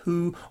happy with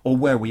who or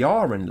where we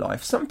are in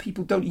life, some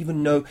people don't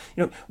even know,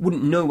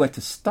 wouldn't know where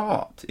to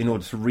start in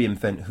order to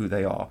reinvent who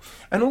they are,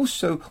 and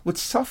also would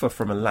suffer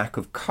from a lack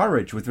of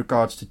courage with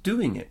regards to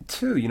doing it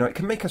too. It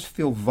can make us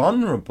feel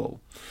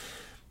vulnerable.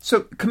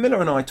 So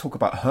Camilla and I talk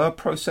about her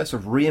process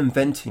of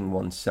reinventing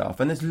oneself,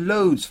 and there's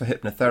loads for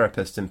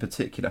hypnotherapists in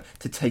particular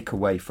to take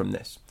away from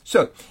this.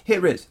 So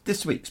here is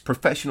this week's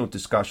professional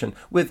discussion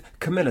with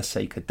Camilla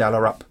Saker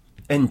Dallarup.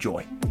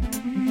 Enjoy.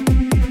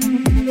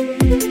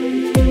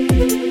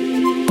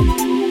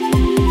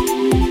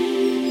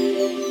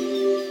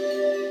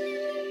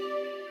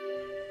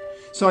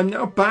 So I'm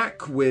now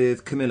back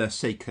with Camilla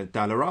Saker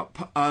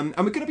Dallarup, and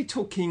we're going to be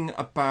talking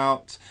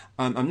about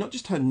not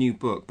just her new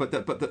book,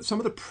 but some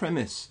of the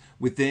premise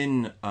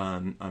within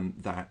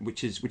that,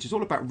 which is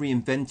all about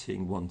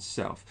reinventing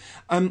oneself.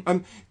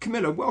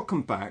 Camilla,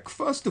 welcome back.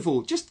 First of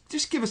all,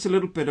 just give us a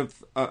little bit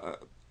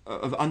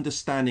of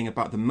understanding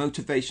about the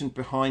motivation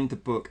behind the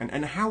book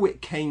and how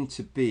it came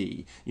to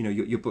be.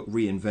 Your book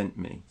Reinvent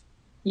Me.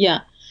 Yeah.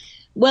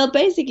 Well,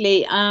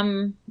 basically,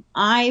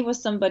 I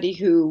was somebody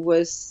who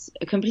was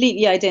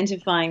completely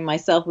identifying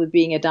myself with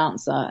being a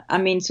dancer. I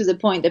mean, to the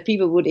point that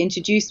people would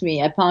introduce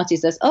me at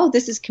parties as, "Oh,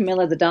 this is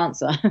Camilla the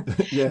dancer,"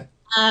 Yeah.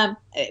 um,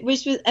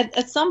 which was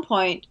at some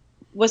point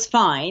was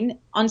fine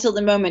until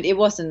the moment it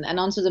wasn't, and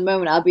until the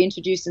moment I'll be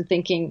introduced and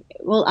thinking,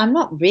 "Well, I'm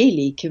not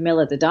really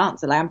Camilla the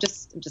dancer. Like, I'm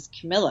just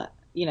Camilla.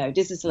 You know,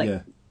 this is like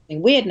Yeah.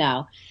 weird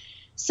now."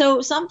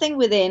 So something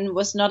within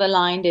was not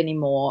aligned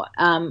anymore.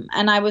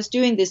 And I was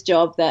doing this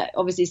job that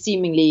obviously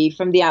seemingly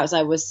from the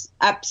outside was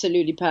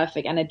absolutely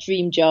perfect and a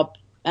dream job.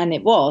 And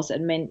it was,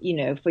 and meant,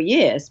 for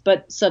years,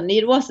 but suddenly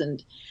it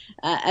wasn't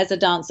as a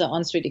dancer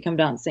on Strictly Come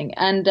Dancing.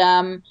 And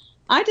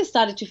I just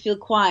started to feel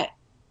quite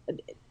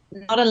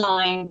not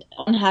aligned,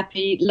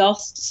 unhappy,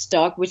 lost,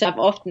 stuck, which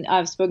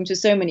I've spoken to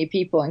so many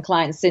people and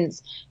clients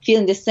since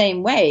feeling the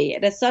same way,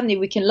 that suddenly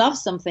we can love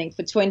something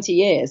for 20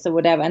 years or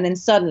whatever. And then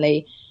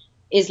suddenly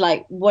is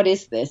like, what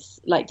is this?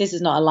 Like, this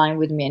is not aligned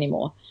with me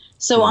anymore.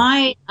 So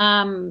I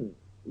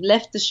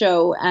left the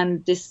show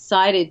and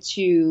decided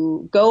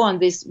to go on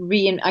this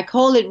I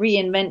call it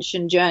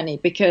reinvention journey,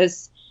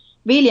 because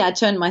really I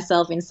turned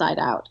myself inside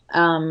out.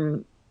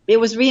 It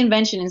was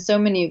reinvention in so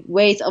many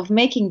ways of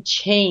making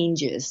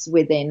changes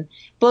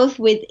both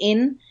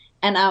within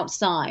and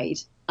outside.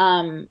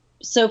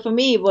 So for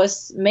me, it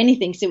was many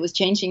things. It was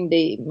changing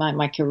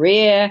my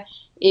career.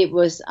 It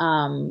was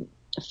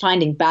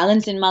finding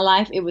balance in my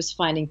life. It was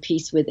finding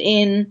peace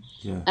within.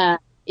 Yeah.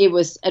 It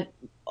was at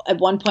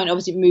one point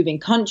obviously moving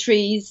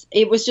countries.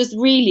 It was just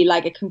really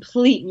like a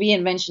complete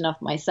reinvention of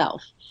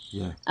myself.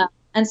 Yeah.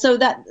 And so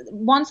that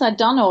once I'd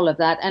done all of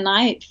that and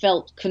I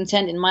felt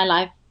content in my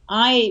life,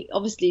 I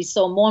obviously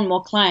saw more and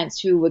more clients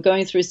who were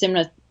going through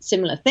similar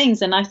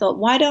things. And I thought,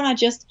 why don't I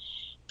just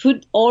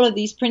put all of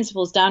these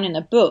principles down in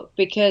a book?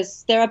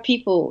 Because there are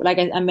people, like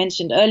I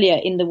mentioned earlier,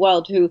 in the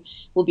world who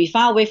will be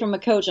far away from a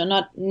coach or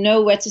not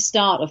know where to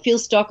start or feel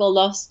stuck or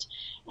lost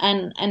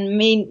and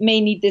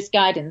may need this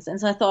guidance. And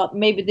so I thought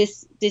maybe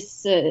this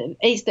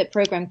 8-step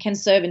program can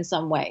serve in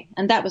some way.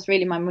 And that was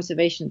really my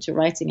motivation to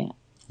writing it.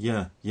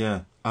 Yeah,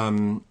 yeah. A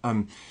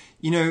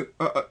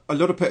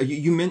lot of people,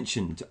 you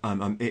mentioned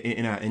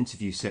in our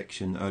interview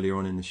section earlier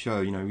on in the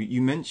show,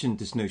 you mentioned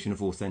this notion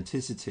of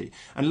authenticity,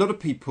 and a lot of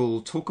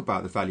people talk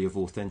about the value of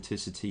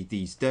authenticity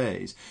these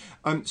days.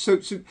 So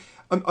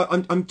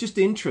I'm just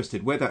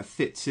interested where that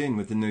fits in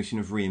with the notion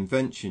of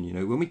reinvention.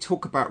 When we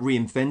talk about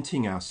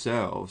reinventing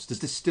ourselves, does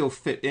this still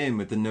fit in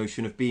with the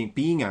notion of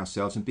being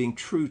ourselves and being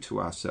true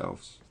to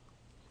ourselves?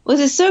 Well,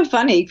 it's so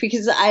funny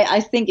because I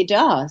think it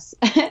does.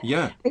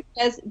 Yeah.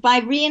 Because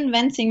by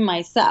reinventing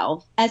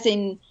myself, as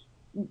in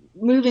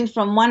moving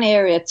from one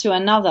area to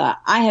another,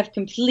 I have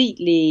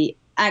completely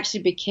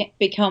actually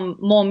become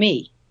more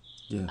me.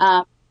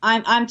 Yeah.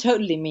 I'm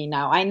totally me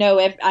now. I know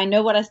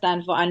what I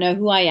stand for. I know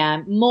who I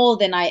am more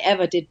than I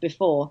ever did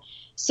before.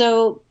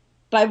 So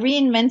by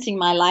reinventing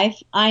my life,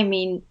 I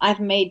mean I've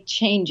made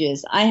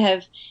changes.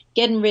 I've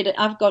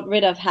got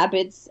rid of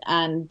habits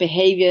and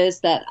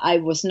behaviors that I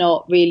was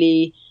not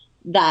really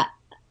that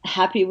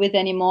happy with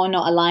anymore,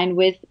 not aligned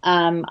with.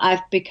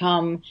 I've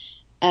become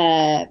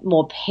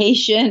more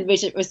patient,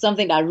 which was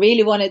something I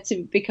really wanted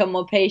to become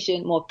more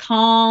patient, more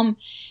calm,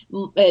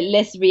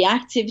 less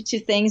reactive to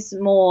things,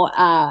 more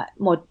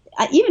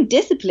even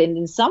disciplined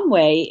in some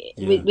way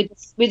with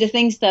the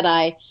things that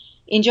I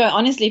enjoy.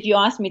 Honestly, if you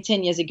asked me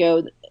 10 years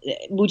ago,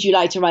 would you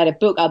like to write a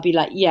book? I'll be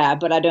like, yeah,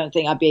 but I don't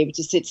think I'll be able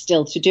to sit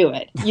still to do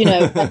it.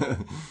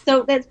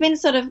 So there's been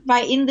sort of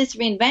in this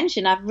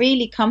reinvention, I've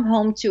really come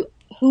home to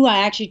who I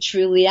actually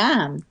truly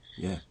am.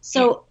 Yeah.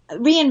 So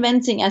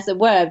reinventing as a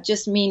word,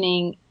 just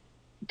meaning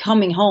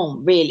coming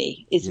home,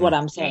 really, is what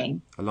I'm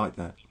saying. I like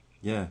that.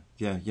 Yeah.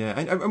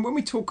 And when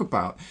we talk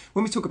about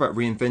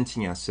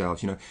reinventing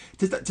ourselves,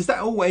 does that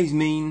always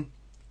mean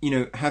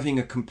having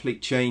a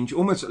complete change,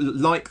 almost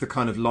like the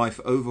kind of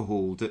life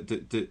overhaul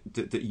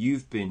that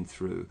you've been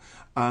through?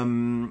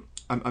 No.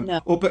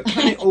 But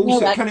can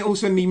it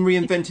also mean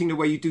reinventing the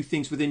way you do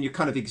things within your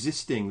kind of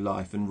existing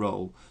life and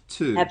role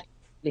too?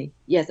 Absolutely.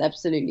 Yes,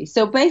 absolutely.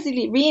 So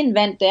basically,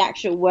 reinvent, the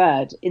actual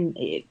word in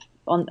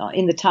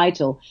the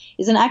title,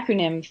 is an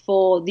acronym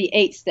for the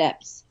 8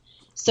 steps.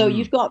 So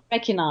you've got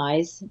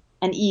recognize,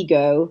 an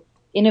ego,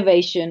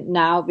 innovation,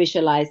 now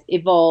visualize,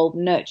 evolve,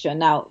 nurture.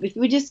 Now, if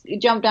we just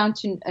jump down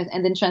to,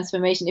 and then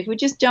transformation, if we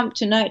just jump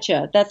to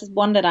nurture, that's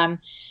one that I'm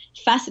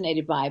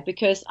fascinated by,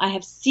 because I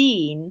have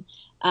seen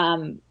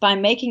by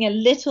making a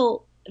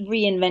little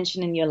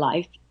reinvention in your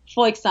life.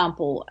 For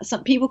example,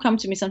 some people come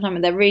to me sometimes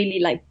and they're really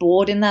like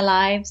bored in their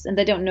lives and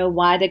they don't know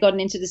why. They've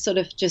gotten into this sort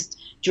of just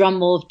drum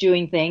roll of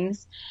doing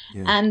things.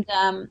 Yeah.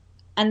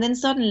 And then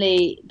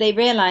suddenly they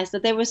realize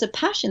that there was a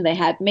passion they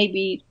had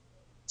maybe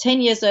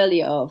 10 years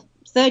earlier or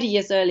 30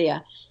 years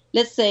earlier.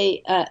 Let's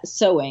say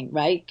sewing,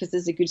 right? Because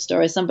there's a good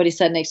story. Somebody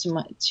sat next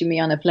to me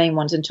on a plane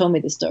once and told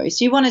me this story.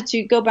 She wanted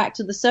to go back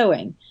to the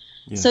sewing.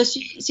 Yeah. So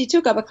she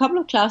took up a couple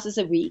of classes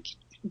a week,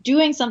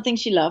 doing something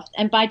she loved,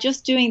 and by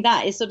just doing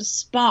that, it sort of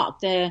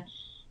sparked an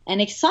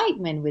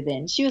excitement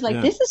within. She was like,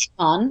 "This is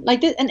fun,"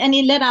 like this, and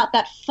it let out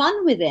that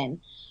fun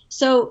within.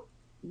 So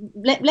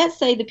let's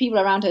say the people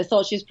around her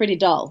thought she was pretty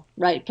dull,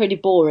 right? Pretty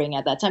boring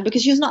at that time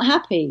because she was not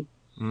happy.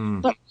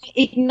 But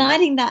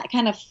igniting that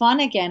kind of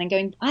fun again and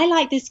going, I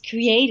like this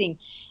creating.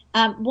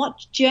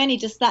 What journey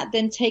does that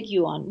then take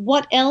you on?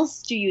 What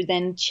else do you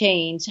then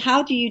change?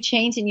 How do you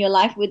change in your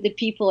life with the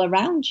people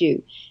around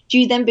you? Do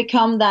you then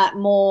become that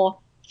more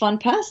fun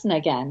person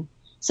again?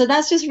 So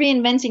that's just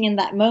reinventing in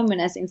that moment,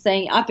 as in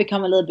saying, I've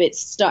become a little bit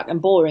stuck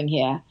and boring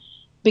here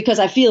because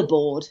I feel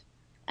bored.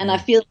 And I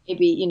feel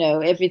maybe, you know,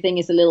 everything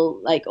is a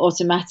little like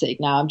automatic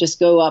now. I'm just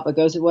go up or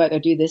go to work or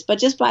do this. But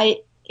just by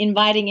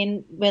inviting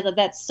in, whether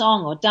that's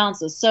song or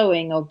dance or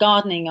sewing or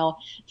gardening or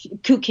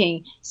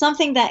cooking,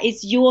 something that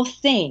is your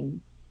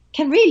thing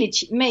can really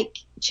make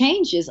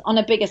changes on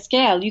a bigger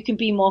scale. You can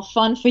be more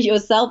fun for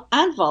yourself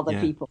and for other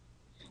people.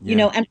 You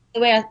know, and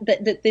the way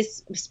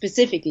this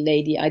specific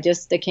lady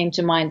that came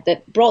to mind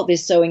that brought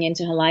this sewing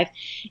into her life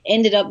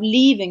ended up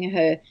leaving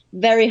her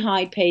very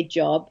high paid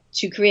job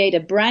to create a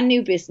brand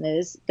new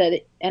business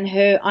and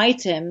her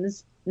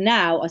items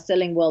now are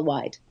selling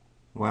worldwide.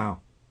 Wow.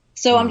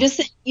 So I'm just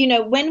saying, you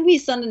know, when we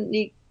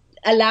suddenly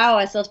allow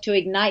ourselves to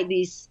ignite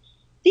these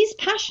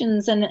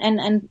passions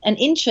and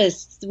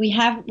interests we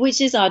have, which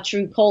is our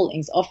true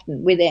callings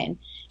often within,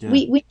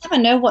 we never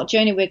know what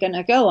journey we're going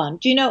to go on.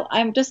 Do you know,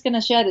 I'm just going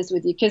to share this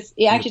with you because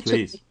it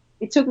actually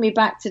took me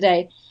back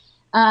today.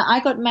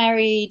 I got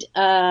married.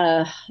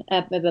 I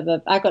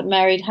got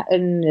married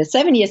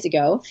 7 years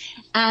ago,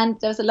 and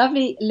there was a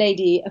lovely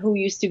lady who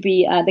used to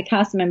be the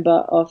cast member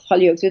of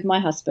Hollyoaks with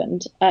my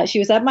husband. She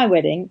was at my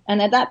wedding,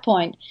 and at that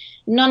point,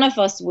 none of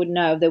us would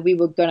know that we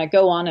were going to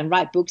go on and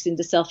write books in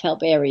the self-help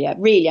area.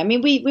 Really, I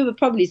mean, we were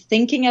probably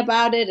thinking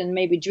about it and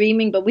maybe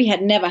dreaming, but we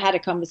had never had a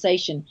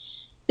conversation.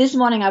 This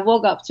morning, I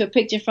woke up to a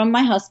picture from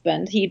my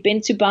husband. He'd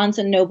been to Barnes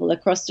 & Noble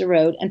across the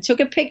road and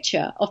took a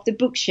picture of the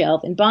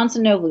bookshelf in Barnes &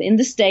 Noble in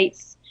the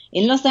States,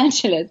 in Los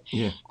Angeles.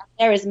 Yeah.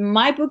 There is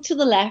my book to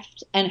the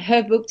left and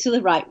her book to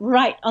the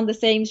right on the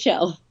same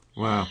shelf.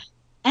 Wow.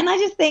 And I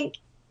just think,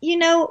 you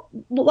know,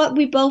 what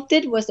we both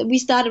did was that we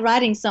started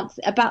writing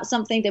something about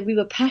something that we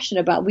were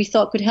passionate about, we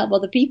thought could help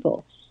other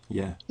people.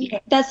 Yeah.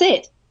 That's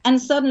it. And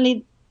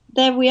suddenly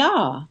there we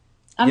are.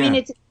 I mean,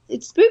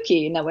 it's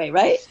spooky in a way,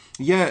 right?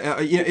 Yeah,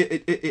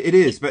 it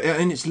is,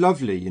 and it's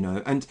lovely, you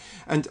know, and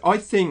I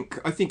think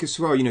as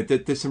well, you know,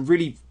 that there's some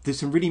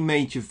really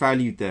major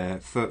value there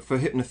for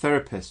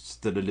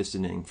hypnotherapists that are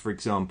listening, for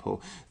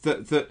example,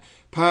 that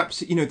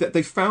perhaps, you know, that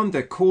they found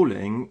their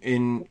calling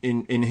in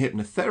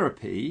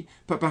hypnotherapy,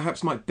 but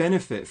perhaps might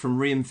benefit from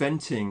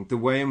reinventing the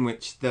way in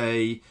which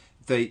they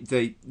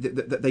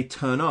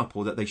turn up,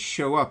 or that they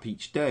show up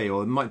each day,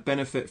 or might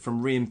benefit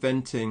from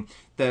reinventing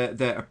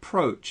their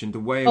approach and the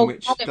way in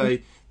which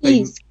they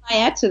please, can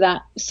I add to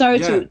that? Sorry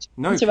to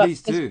interrupt.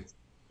 Please do.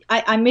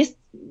 I missed,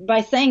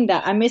 by saying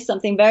that, I missed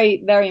something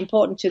very, very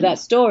important to that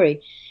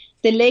story.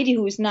 The lady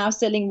who is now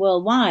selling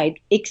worldwide,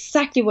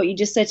 exactly what you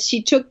just said,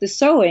 she took the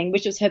sewing,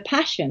 which was her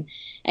passion,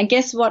 and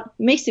guess what?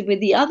 Mixed it with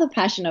the other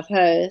passion of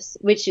hers,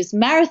 which is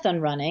marathon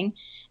running,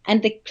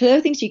 and the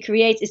clothing she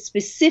creates is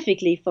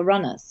specifically for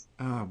runners.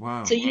 Oh,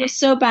 wow. So you're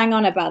so bang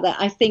on about that.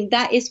 I think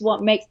that is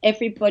what makes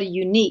everybody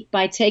unique,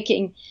 by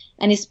taking,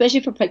 and especially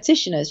for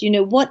practitioners, you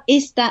know, what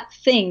is that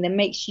thing that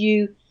makes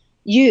you?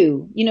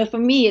 You know, for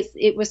me,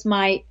 it was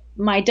my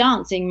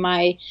dancing,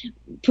 my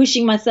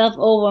pushing myself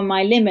over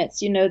my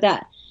limits, you know,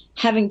 that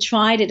having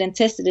tried it and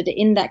tested it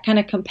in that kind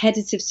of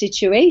competitive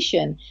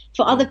situation.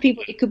 For other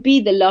people, it could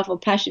be the love or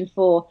passion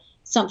for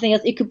something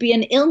else. It could be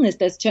an illness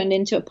that's turned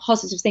into a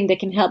positive thing that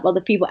can help other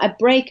people, a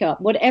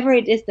breakup, whatever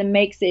it is that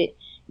makes it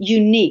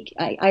unique.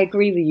 I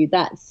agree with you.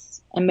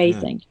 That's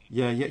amazing.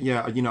 Yeah.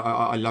 You know,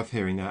 I love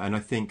hearing that, and I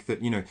think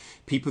that, you know,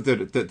 people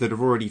that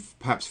have already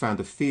perhaps found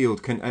a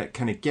field can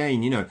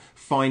again, you know,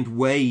 find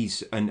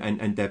ways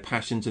and their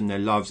passions and their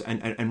loves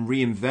and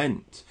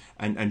reinvent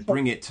and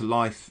bring it to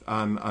life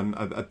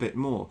a bit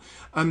more.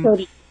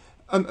 Totally.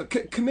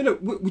 Camilla,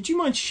 would you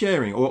mind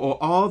sharing,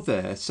 or are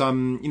there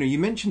some, you know, you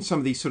mentioned some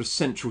of these sort of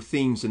central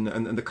themes and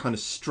the kind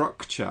of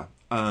structure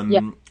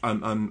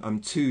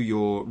to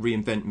your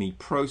Reinvent Me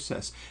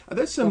process. Are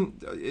there some?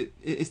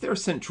 Is there a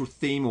central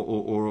theme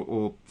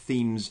or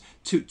themes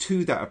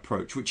to that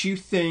approach, which you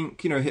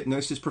think, you know,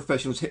 hypnosis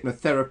professionals,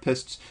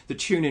 hypnotherapists that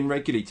tune in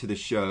regularly to the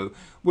show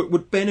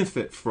would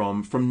benefit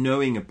from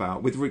knowing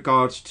about, with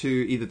regards to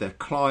either their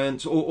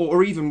clients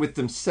or even with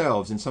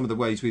themselves in some of the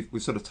ways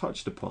we've sort of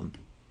touched upon?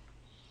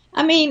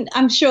 I mean,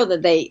 I'm sure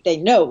that they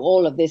know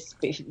all of this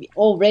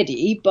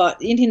already, but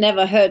it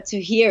never hurt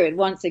to hear it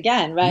once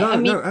again, right?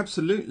 No,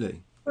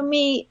 absolutely. For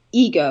me,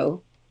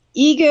 ego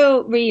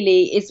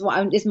really is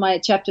my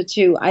chapter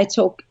 2 I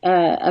talk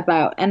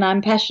about, and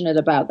I'm passionate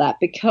about that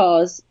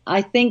because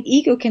I think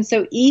ego can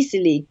so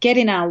easily get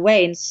in our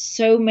way in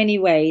so many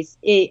ways.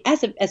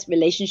 As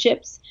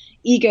relationships,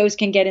 egos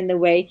can get in the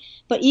way,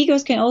 but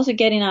egos can also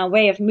get in our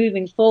way of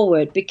moving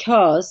forward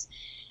because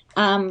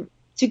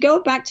to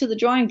go back to the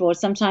drawing board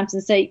sometimes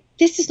and say,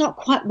 this is not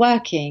quite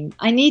working.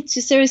 I need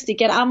to seriously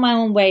get out of my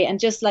own way. And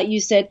just like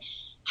you said,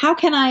 how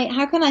can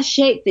I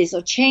shape this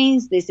or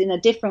change this in a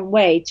different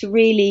way to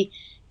really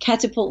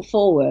catapult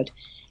forward.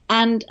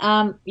 And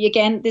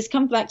again, this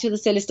comes back to the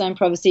Celestine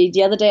prophecy.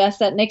 The other day, I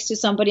sat next to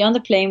somebody on the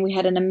plane. We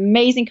had an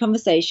amazing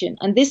conversation.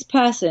 And this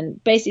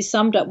person basically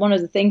summed up one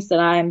of the things that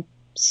I am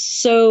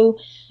so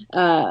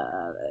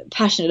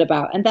passionate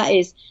about. And that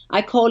is,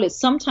 I call it,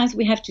 sometimes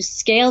we have to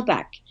scale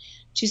back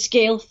to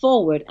scale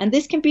forward. And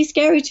this can be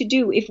scary to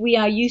do if we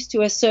are used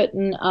to a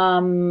certain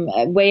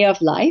way of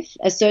life,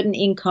 a certain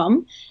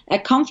income, a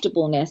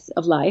comfortableness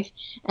of life.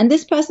 And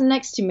this person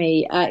next to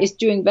me is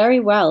doing very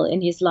well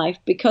in his life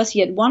because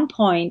he at one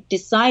point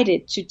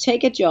decided to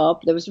take a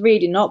job that was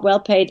really not well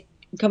paid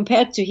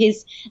compared to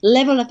his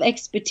level of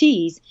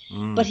expertise.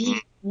 But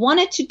he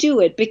wanted to do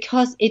it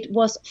because it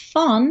was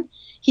fun.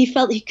 He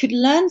felt he could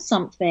learn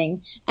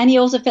something, and he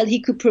also felt he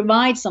could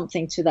provide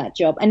something to that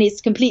job. And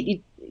it's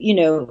completely,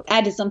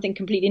 added something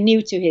completely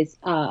new to his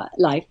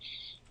life.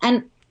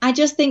 And I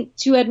just think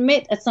to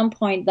admit at some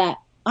point that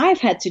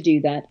I've had to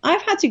do that.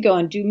 I've had to go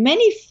and do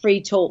many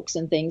free talks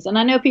and things. And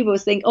I know people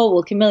think, oh,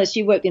 well, Camilla,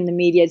 she worked in the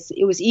media.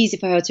 It was easy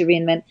for her to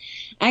reinvent.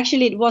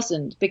 Actually, it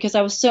wasn't, because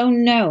I was so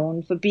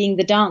known for being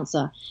the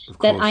dancer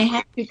that I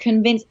had to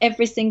convince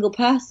every single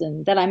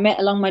person that I met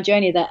along my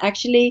journey that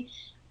actually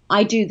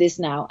I do this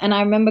now. And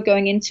I remember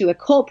going into a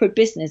corporate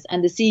business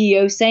and the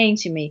CEO saying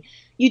to me,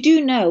 you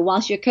do know,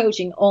 whilst you're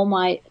coaching all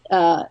my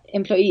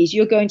employees,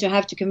 you're going to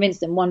have to convince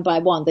them one by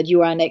one that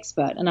you are an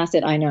expert. And I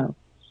said, I know.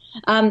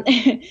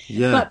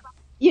 But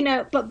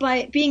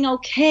by being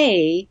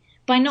okay,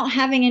 by not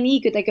having an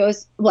ego that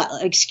goes, well,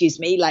 excuse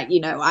me,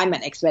 I'm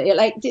an expert.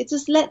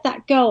 Just let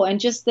that go and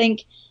just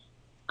think,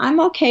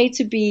 I'm okay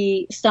to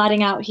be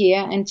starting out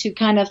here and to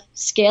kind of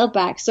scale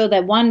back so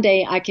that one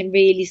day I can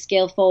really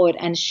scale forward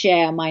and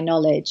share my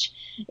knowledge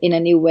in a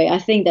new way. I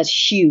think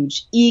that's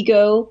huge.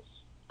 Ego,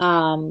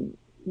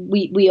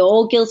 we are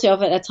all guilty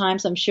of it at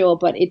times, I'm sure,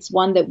 but it's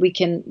one that we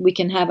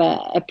can have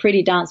a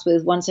pretty dance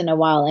with once in a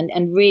while.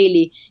 And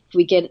really, if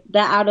we get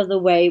that out of the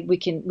way, we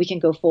can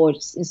go forward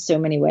in so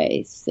many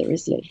ways.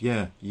 Seriously.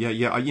 Yeah.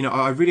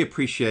 I really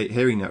appreciate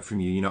hearing that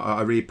from you.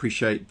 I really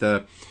appreciate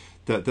the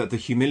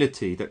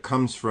humility that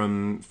comes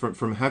from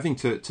having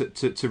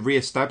to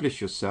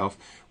reestablish yourself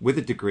with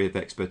a degree of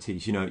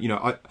expertise.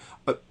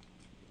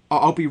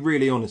 I'll be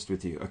really honest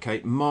with you,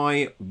 okay?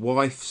 My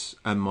wife's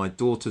and my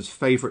daughter's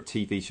favourite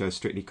TV show is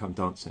Strictly Come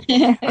Dancing,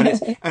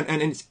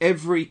 and it's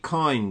every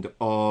kind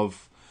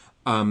of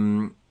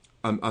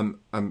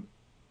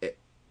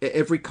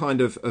every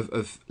kind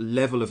of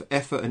level of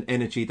effort and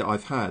energy that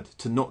I've had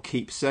to not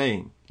keep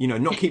saying,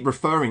 not keep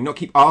referring, not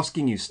keep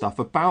asking you stuff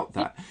about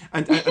that.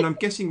 And I'm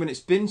guessing when it's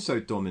been so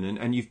dominant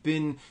and you've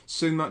been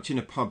so much in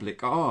a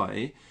public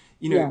eye,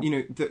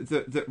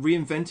 that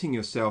reinventing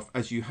yourself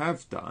as you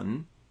have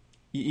done,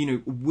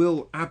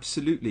 will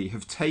absolutely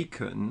have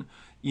taken,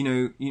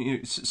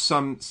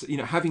 some,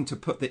 having to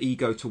put the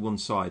ego to one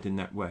side in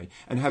that way,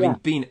 and having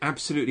been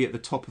absolutely at the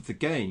top of the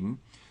game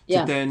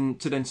to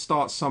then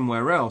start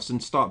somewhere else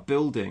and start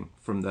building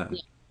from there.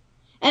 Yeah.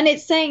 And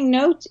it's saying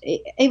no.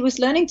 It was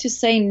learning to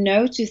say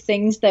no to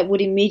things that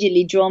would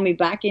immediately draw me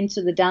back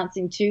into the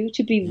dancing too.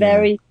 To be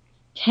very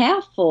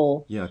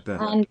careful. Yeah, I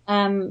bet.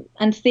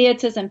 And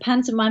theatres and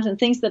pantomimes and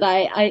things that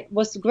I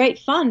was great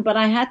fun, but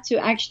I had to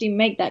actually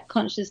make that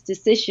conscious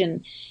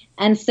decision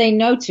and say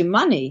no to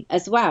money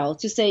as well.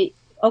 To say,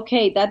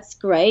 okay, that's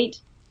great.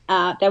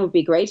 That would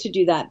be great to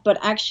do that. But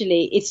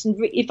actually,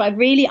 if I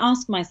really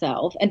ask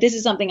myself, and this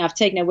is something I've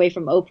taken away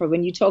from Oprah,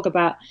 when you talk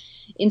about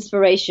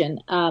inspiration,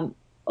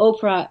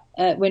 Oprah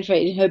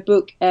Winfrey, in her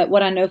book,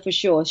 What I Know for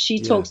Sure, she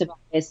talks about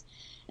this.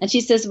 And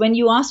she says, when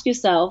you ask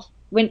yourself,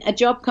 when a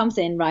job comes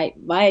in, right,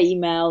 via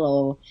email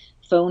or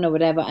phone or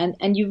whatever,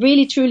 and you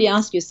really truly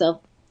ask yourself,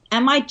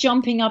 am I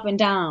jumping up and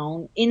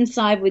down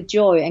inside with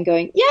joy and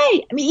going,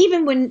 yay? I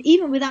mean,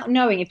 even without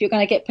knowing if you're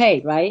going to get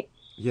paid, right?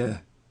 Yeah.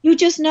 You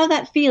just know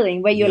that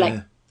feeling where you're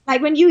like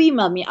when you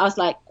emailed me, I was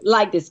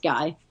like this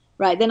guy,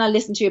 right? Then I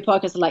listened to your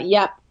podcast, I'm like,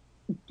 yep,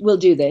 we'll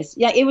do this.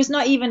 Yeah, it was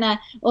not even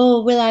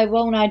will I,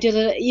 won't I,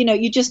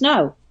 you just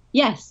know.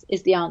 Yes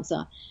is the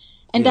answer.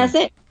 And that's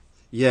it.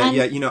 Yeah, I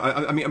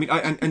mean,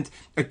 and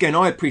again,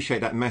 I appreciate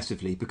that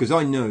massively, because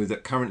I know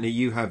that currently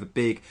you have a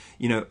big,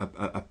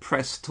 a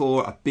press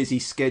tour, a busy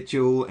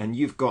schedule, and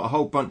you've got a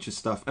whole bunch of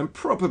stuff. And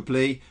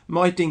probably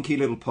my dinky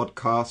little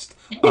podcast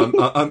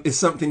is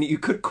something that you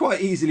could quite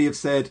easily have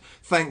said,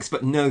 thanks,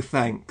 but no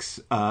thanks,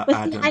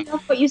 Adam. I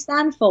love what you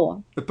stand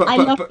for. I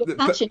love your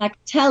passion. I can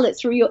tell it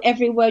through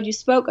every word you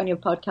spoke on your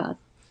podcast.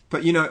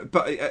 But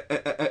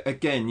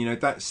again,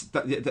 that's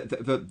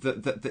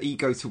the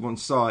ego to one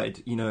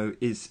side,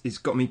 is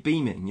got me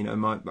beaming.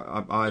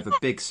 I have a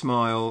big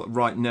smile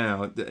right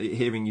now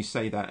hearing you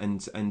say that,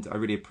 and I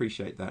really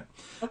appreciate that.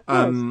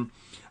 Of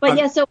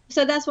course.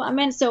 So that's what I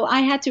meant. So I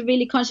had to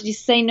really consciously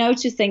say no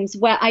to things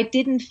where I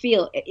didn't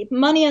feel,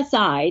 money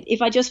aside,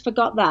 if I just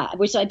forgot that,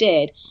 which I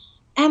did.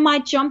 Am I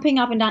jumping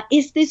up and down?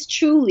 Is this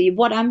truly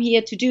what I'm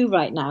here to do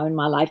right now in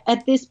my life,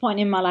 at this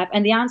point in my life?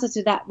 And the answer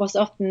to that was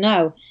often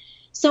no.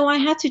 So I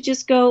had to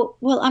just go,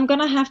 well, I'm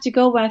going to have to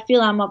go where I feel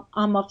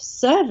I'm of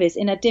service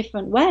in a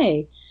different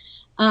way.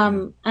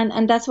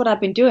 And that's what I've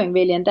been doing,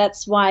 really. And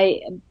that's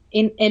why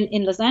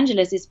in Los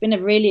Angeles, it's been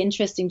a really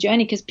interesting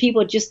journey because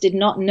people just did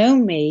not know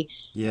me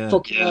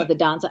for Camilla the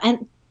Dancer.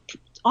 And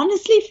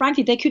honestly,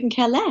 frankly, they couldn't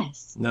care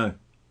less. No.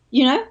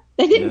 You know,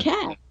 they didn't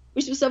care,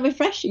 which was so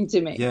refreshing to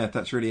me. Yeah,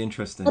 that's really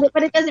interesting.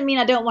 But it doesn't mean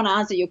I don't want to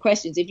answer your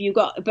questions. If you've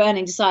got a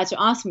burning desire to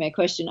ask me a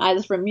question,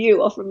 either from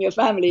you or from your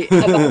family,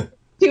 to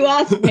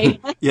ask me.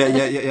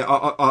 Yeah.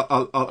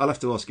 I'll have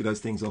to ask you those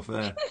things off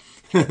air.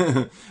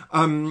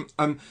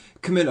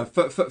 Camilla,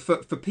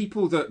 for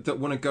people that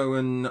want to go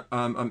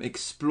and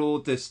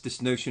explore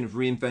this notion of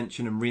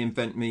reinvention and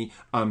Reinvent Me,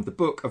 the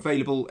book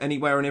available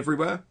anywhere and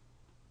everywhere?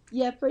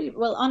 Yeah, pretty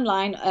well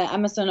online,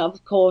 Amazon,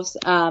 of course,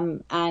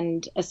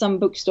 and some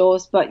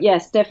bookstores. But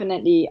yes,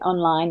 definitely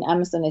online.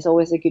 Amazon is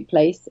always a good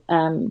place.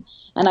 And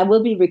I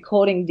will be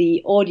recording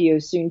the audio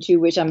soon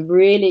too, which I'm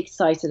really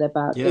excited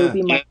about. Yeah. It will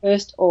be my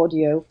first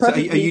audio. So are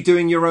you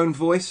doing your own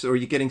voice, or are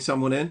you getting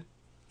someone in?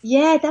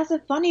 Yeah, that's a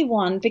funny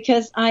one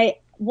because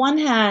one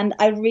hand,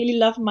 I really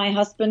love my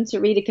husband to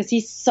read it because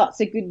he's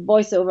such a good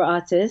voiceover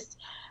artist.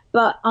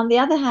 But on the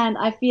other hand,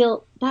 I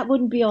feel that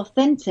wouldn't be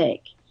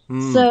authentic.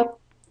 So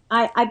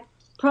I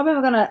probably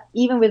am going to,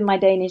 even with my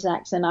Danish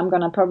accent, I'm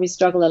going to probably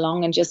struggle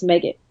along and just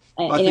make it.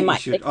 I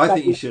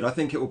think you should. I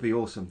think it will be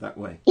awesome that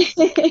way.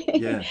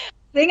 Yeah.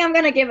 I think I'm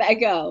going to give it a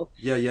go.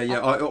 Yeah.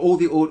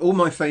 All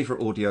my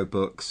favourite audio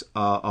books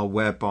are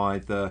whereby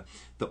the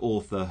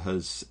author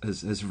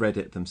has read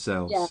it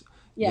themselves.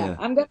 Yeah.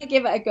 I'm going to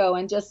give it a go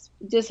and just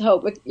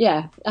hope.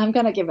 I'm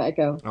going to give it a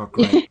go. Oh,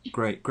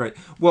 great.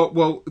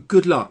 Well,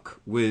 good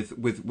luck with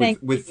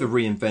the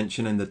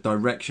reinvention and the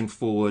direction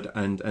forward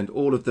and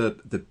all of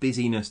the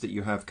busyness that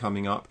you have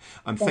coming up.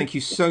 Thank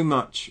you so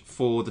much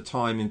for the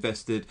time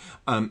invested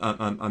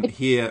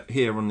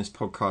here on this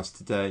podcast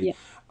today. Yeah.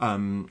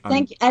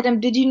 Thank you, Adam.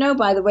 Did you know,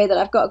 by the way, that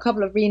I've got a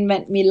couple of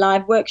Reinvent Me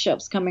live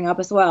workshops coming up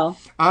as well?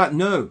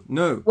 No.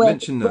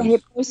 Mention those.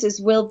 Hypnosis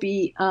will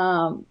be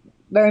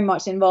very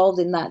much involved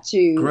in that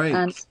too. Great.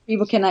 And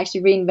people can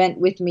actually reinvent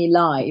with me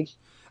live.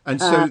 And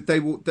so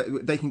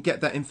they can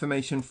get that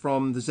information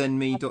from the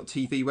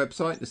zenme.tv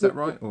website. Is that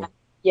right? Or?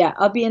 Yeah,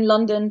 I'll be in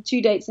London,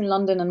 2 dates in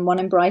London and one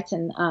in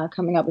Brighton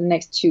coming up in the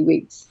next 2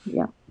 weeks.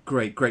 Yeah.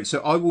 Great.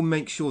 So I will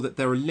make sure that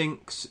there are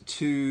links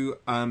to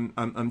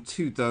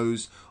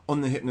those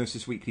on the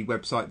Hypnosis Weekly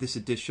website, this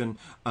edition.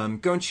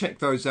 Go and check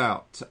those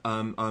out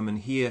and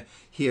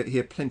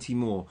hear plenty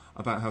more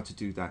about how to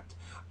do that.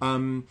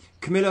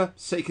 Camilla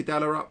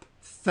Seika-Dallarup,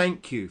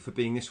 thank you for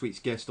being this week's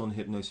guest on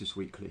Hypnosis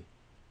Weekly.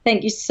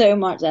 Thank you so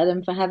much,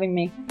 Adam, for having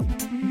me.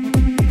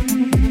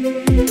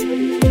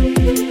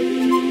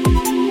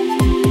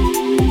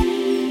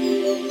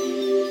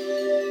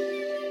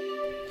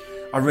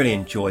 I really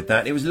enjoyed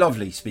that. It was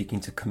lovely speaking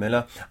to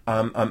Camilla.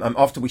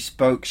 After we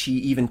spoke, she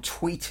even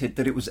tweeted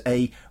that it was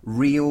a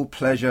real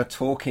pleasure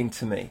talking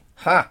to me.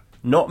 Ha!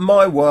 Not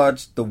my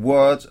words, the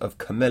words of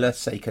Camilla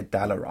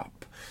Seika-Dallarup.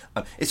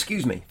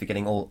 Excuse me for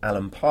getting all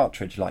Alan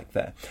Partridge-like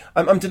there.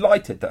 I'm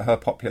delighted that her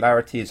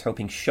popularity is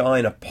helping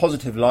shine a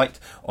positive light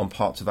on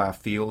parts of our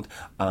field.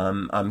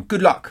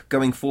 Good luck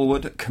going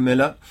forward,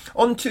 Camilla.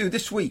 On to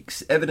this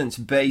week's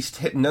evidence-based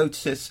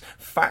hypnosis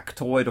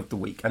factoid of the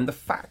week. And the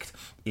fact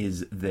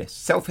is this: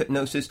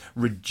 self-hypnosis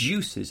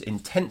reduces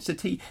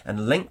intensity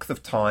and length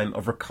of time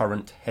of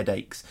recurrent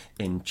headaches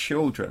in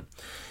children.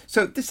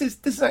 So this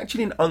is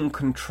actually an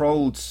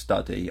uncontrolled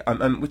study,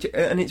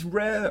 and it's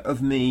rare of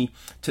me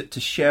to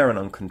share an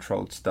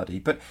uncontrolled study,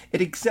 but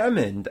it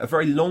examined a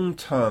very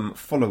long-term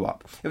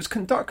follow-up. It was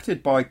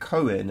conducted by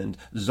Cohen and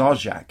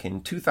Zajac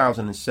in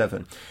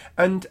 2007,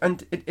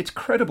 and it's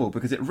credible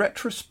because it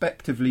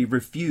retrospectively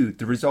reviewed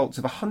the results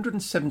of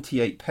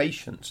 178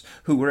 patients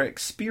who were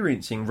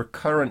experiencing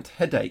recurrent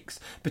headaches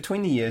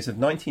between the years of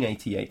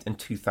 1988 and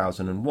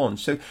 2001.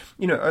 So,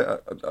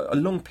 a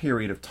long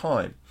period of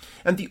time.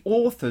 And the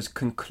authors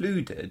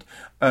concluded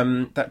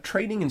that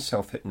training in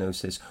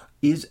self-hypnosis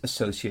is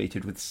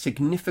associated with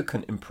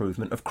significant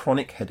improvement of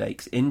chronic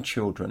headaches in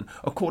children,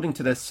 according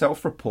to their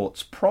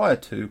self-reports prior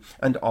to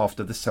and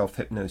after the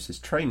self-hypnosis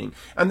training.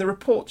 And the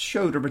reports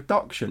showed a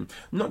reduction,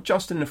 not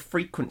just in the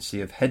frequency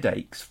of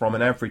headaches from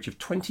an average of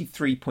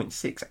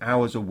 23.6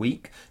 hours a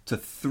week to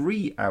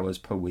 3 hours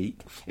per week,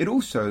 it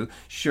also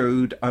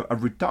showed a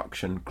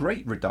reduction,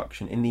 great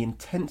reduction, in the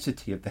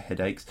intensity of the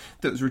headaches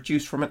that was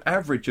reduced from an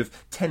average of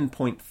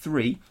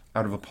 10.3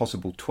 out of a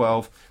possible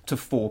 12 to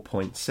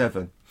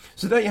 4.7.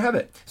 So there you have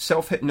it.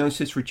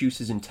 Self-hypnosis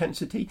reduces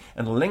intensity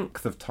and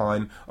length of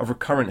time of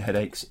recurrent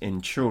headaches in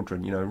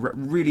children.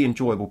 Really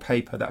enjoyable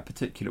paper, that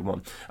particular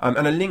one.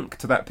 And a link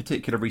to that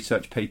particular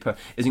research paper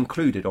is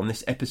included on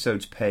this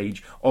episode's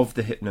page of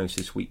the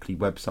Hypnosis Weekly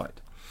website.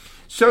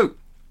 So,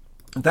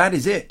 That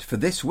is it for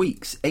this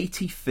week's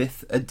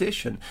 85th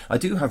edition. I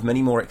do have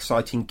many more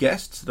exciting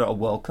guests that are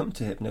welcome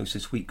to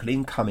Hypnosis Weekly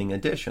in coming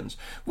editions.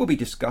 We'll be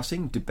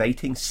discussing,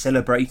 debating,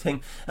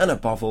 celebrating, and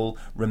above all,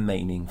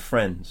 remaining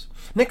friends.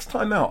 Next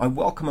time out, I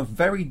welcome a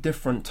very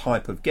different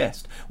type of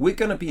guest. We're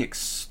going to be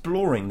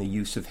exploring the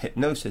use of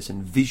hypnosis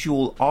in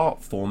visual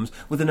art forms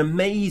with an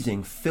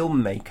amazing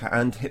filmmaker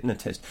and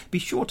hypnotist. Be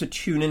sure to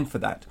tune in for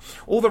that.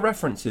 All the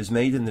references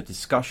made in the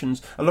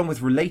discussions, along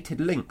with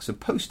related links, are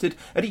posted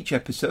at each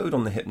episode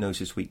on the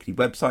Hypnosis Weekly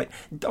website,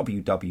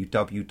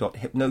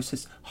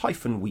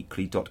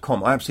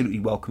 www.hypnosis-weekly.com. I absolutely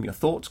welcome your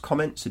thoughts,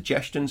 comments,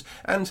 suggestions,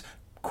 and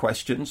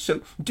questions,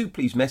 so do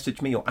please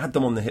message me or add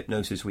them on the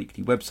Hypnosis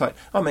Weekly website.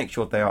 I'll make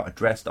sure they are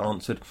addressed,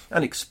 answered,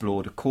 and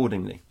explored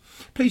accordingly.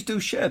 Please do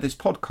share this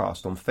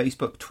podcast on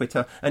Facebook,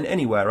 Twitter, and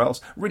anywhere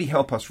else. Really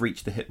help us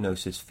reach the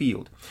hypnosis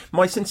field.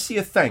 My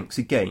sincere thanks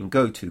again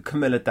go to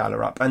Camilla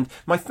Dallarup, and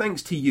my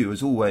thanks to you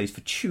as always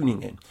for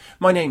tuning in.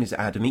 My name is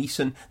Adam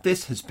Eason.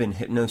 This has been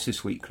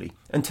Hypnosis Weekly.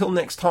 Until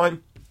next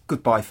time,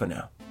 goodbye for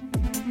now.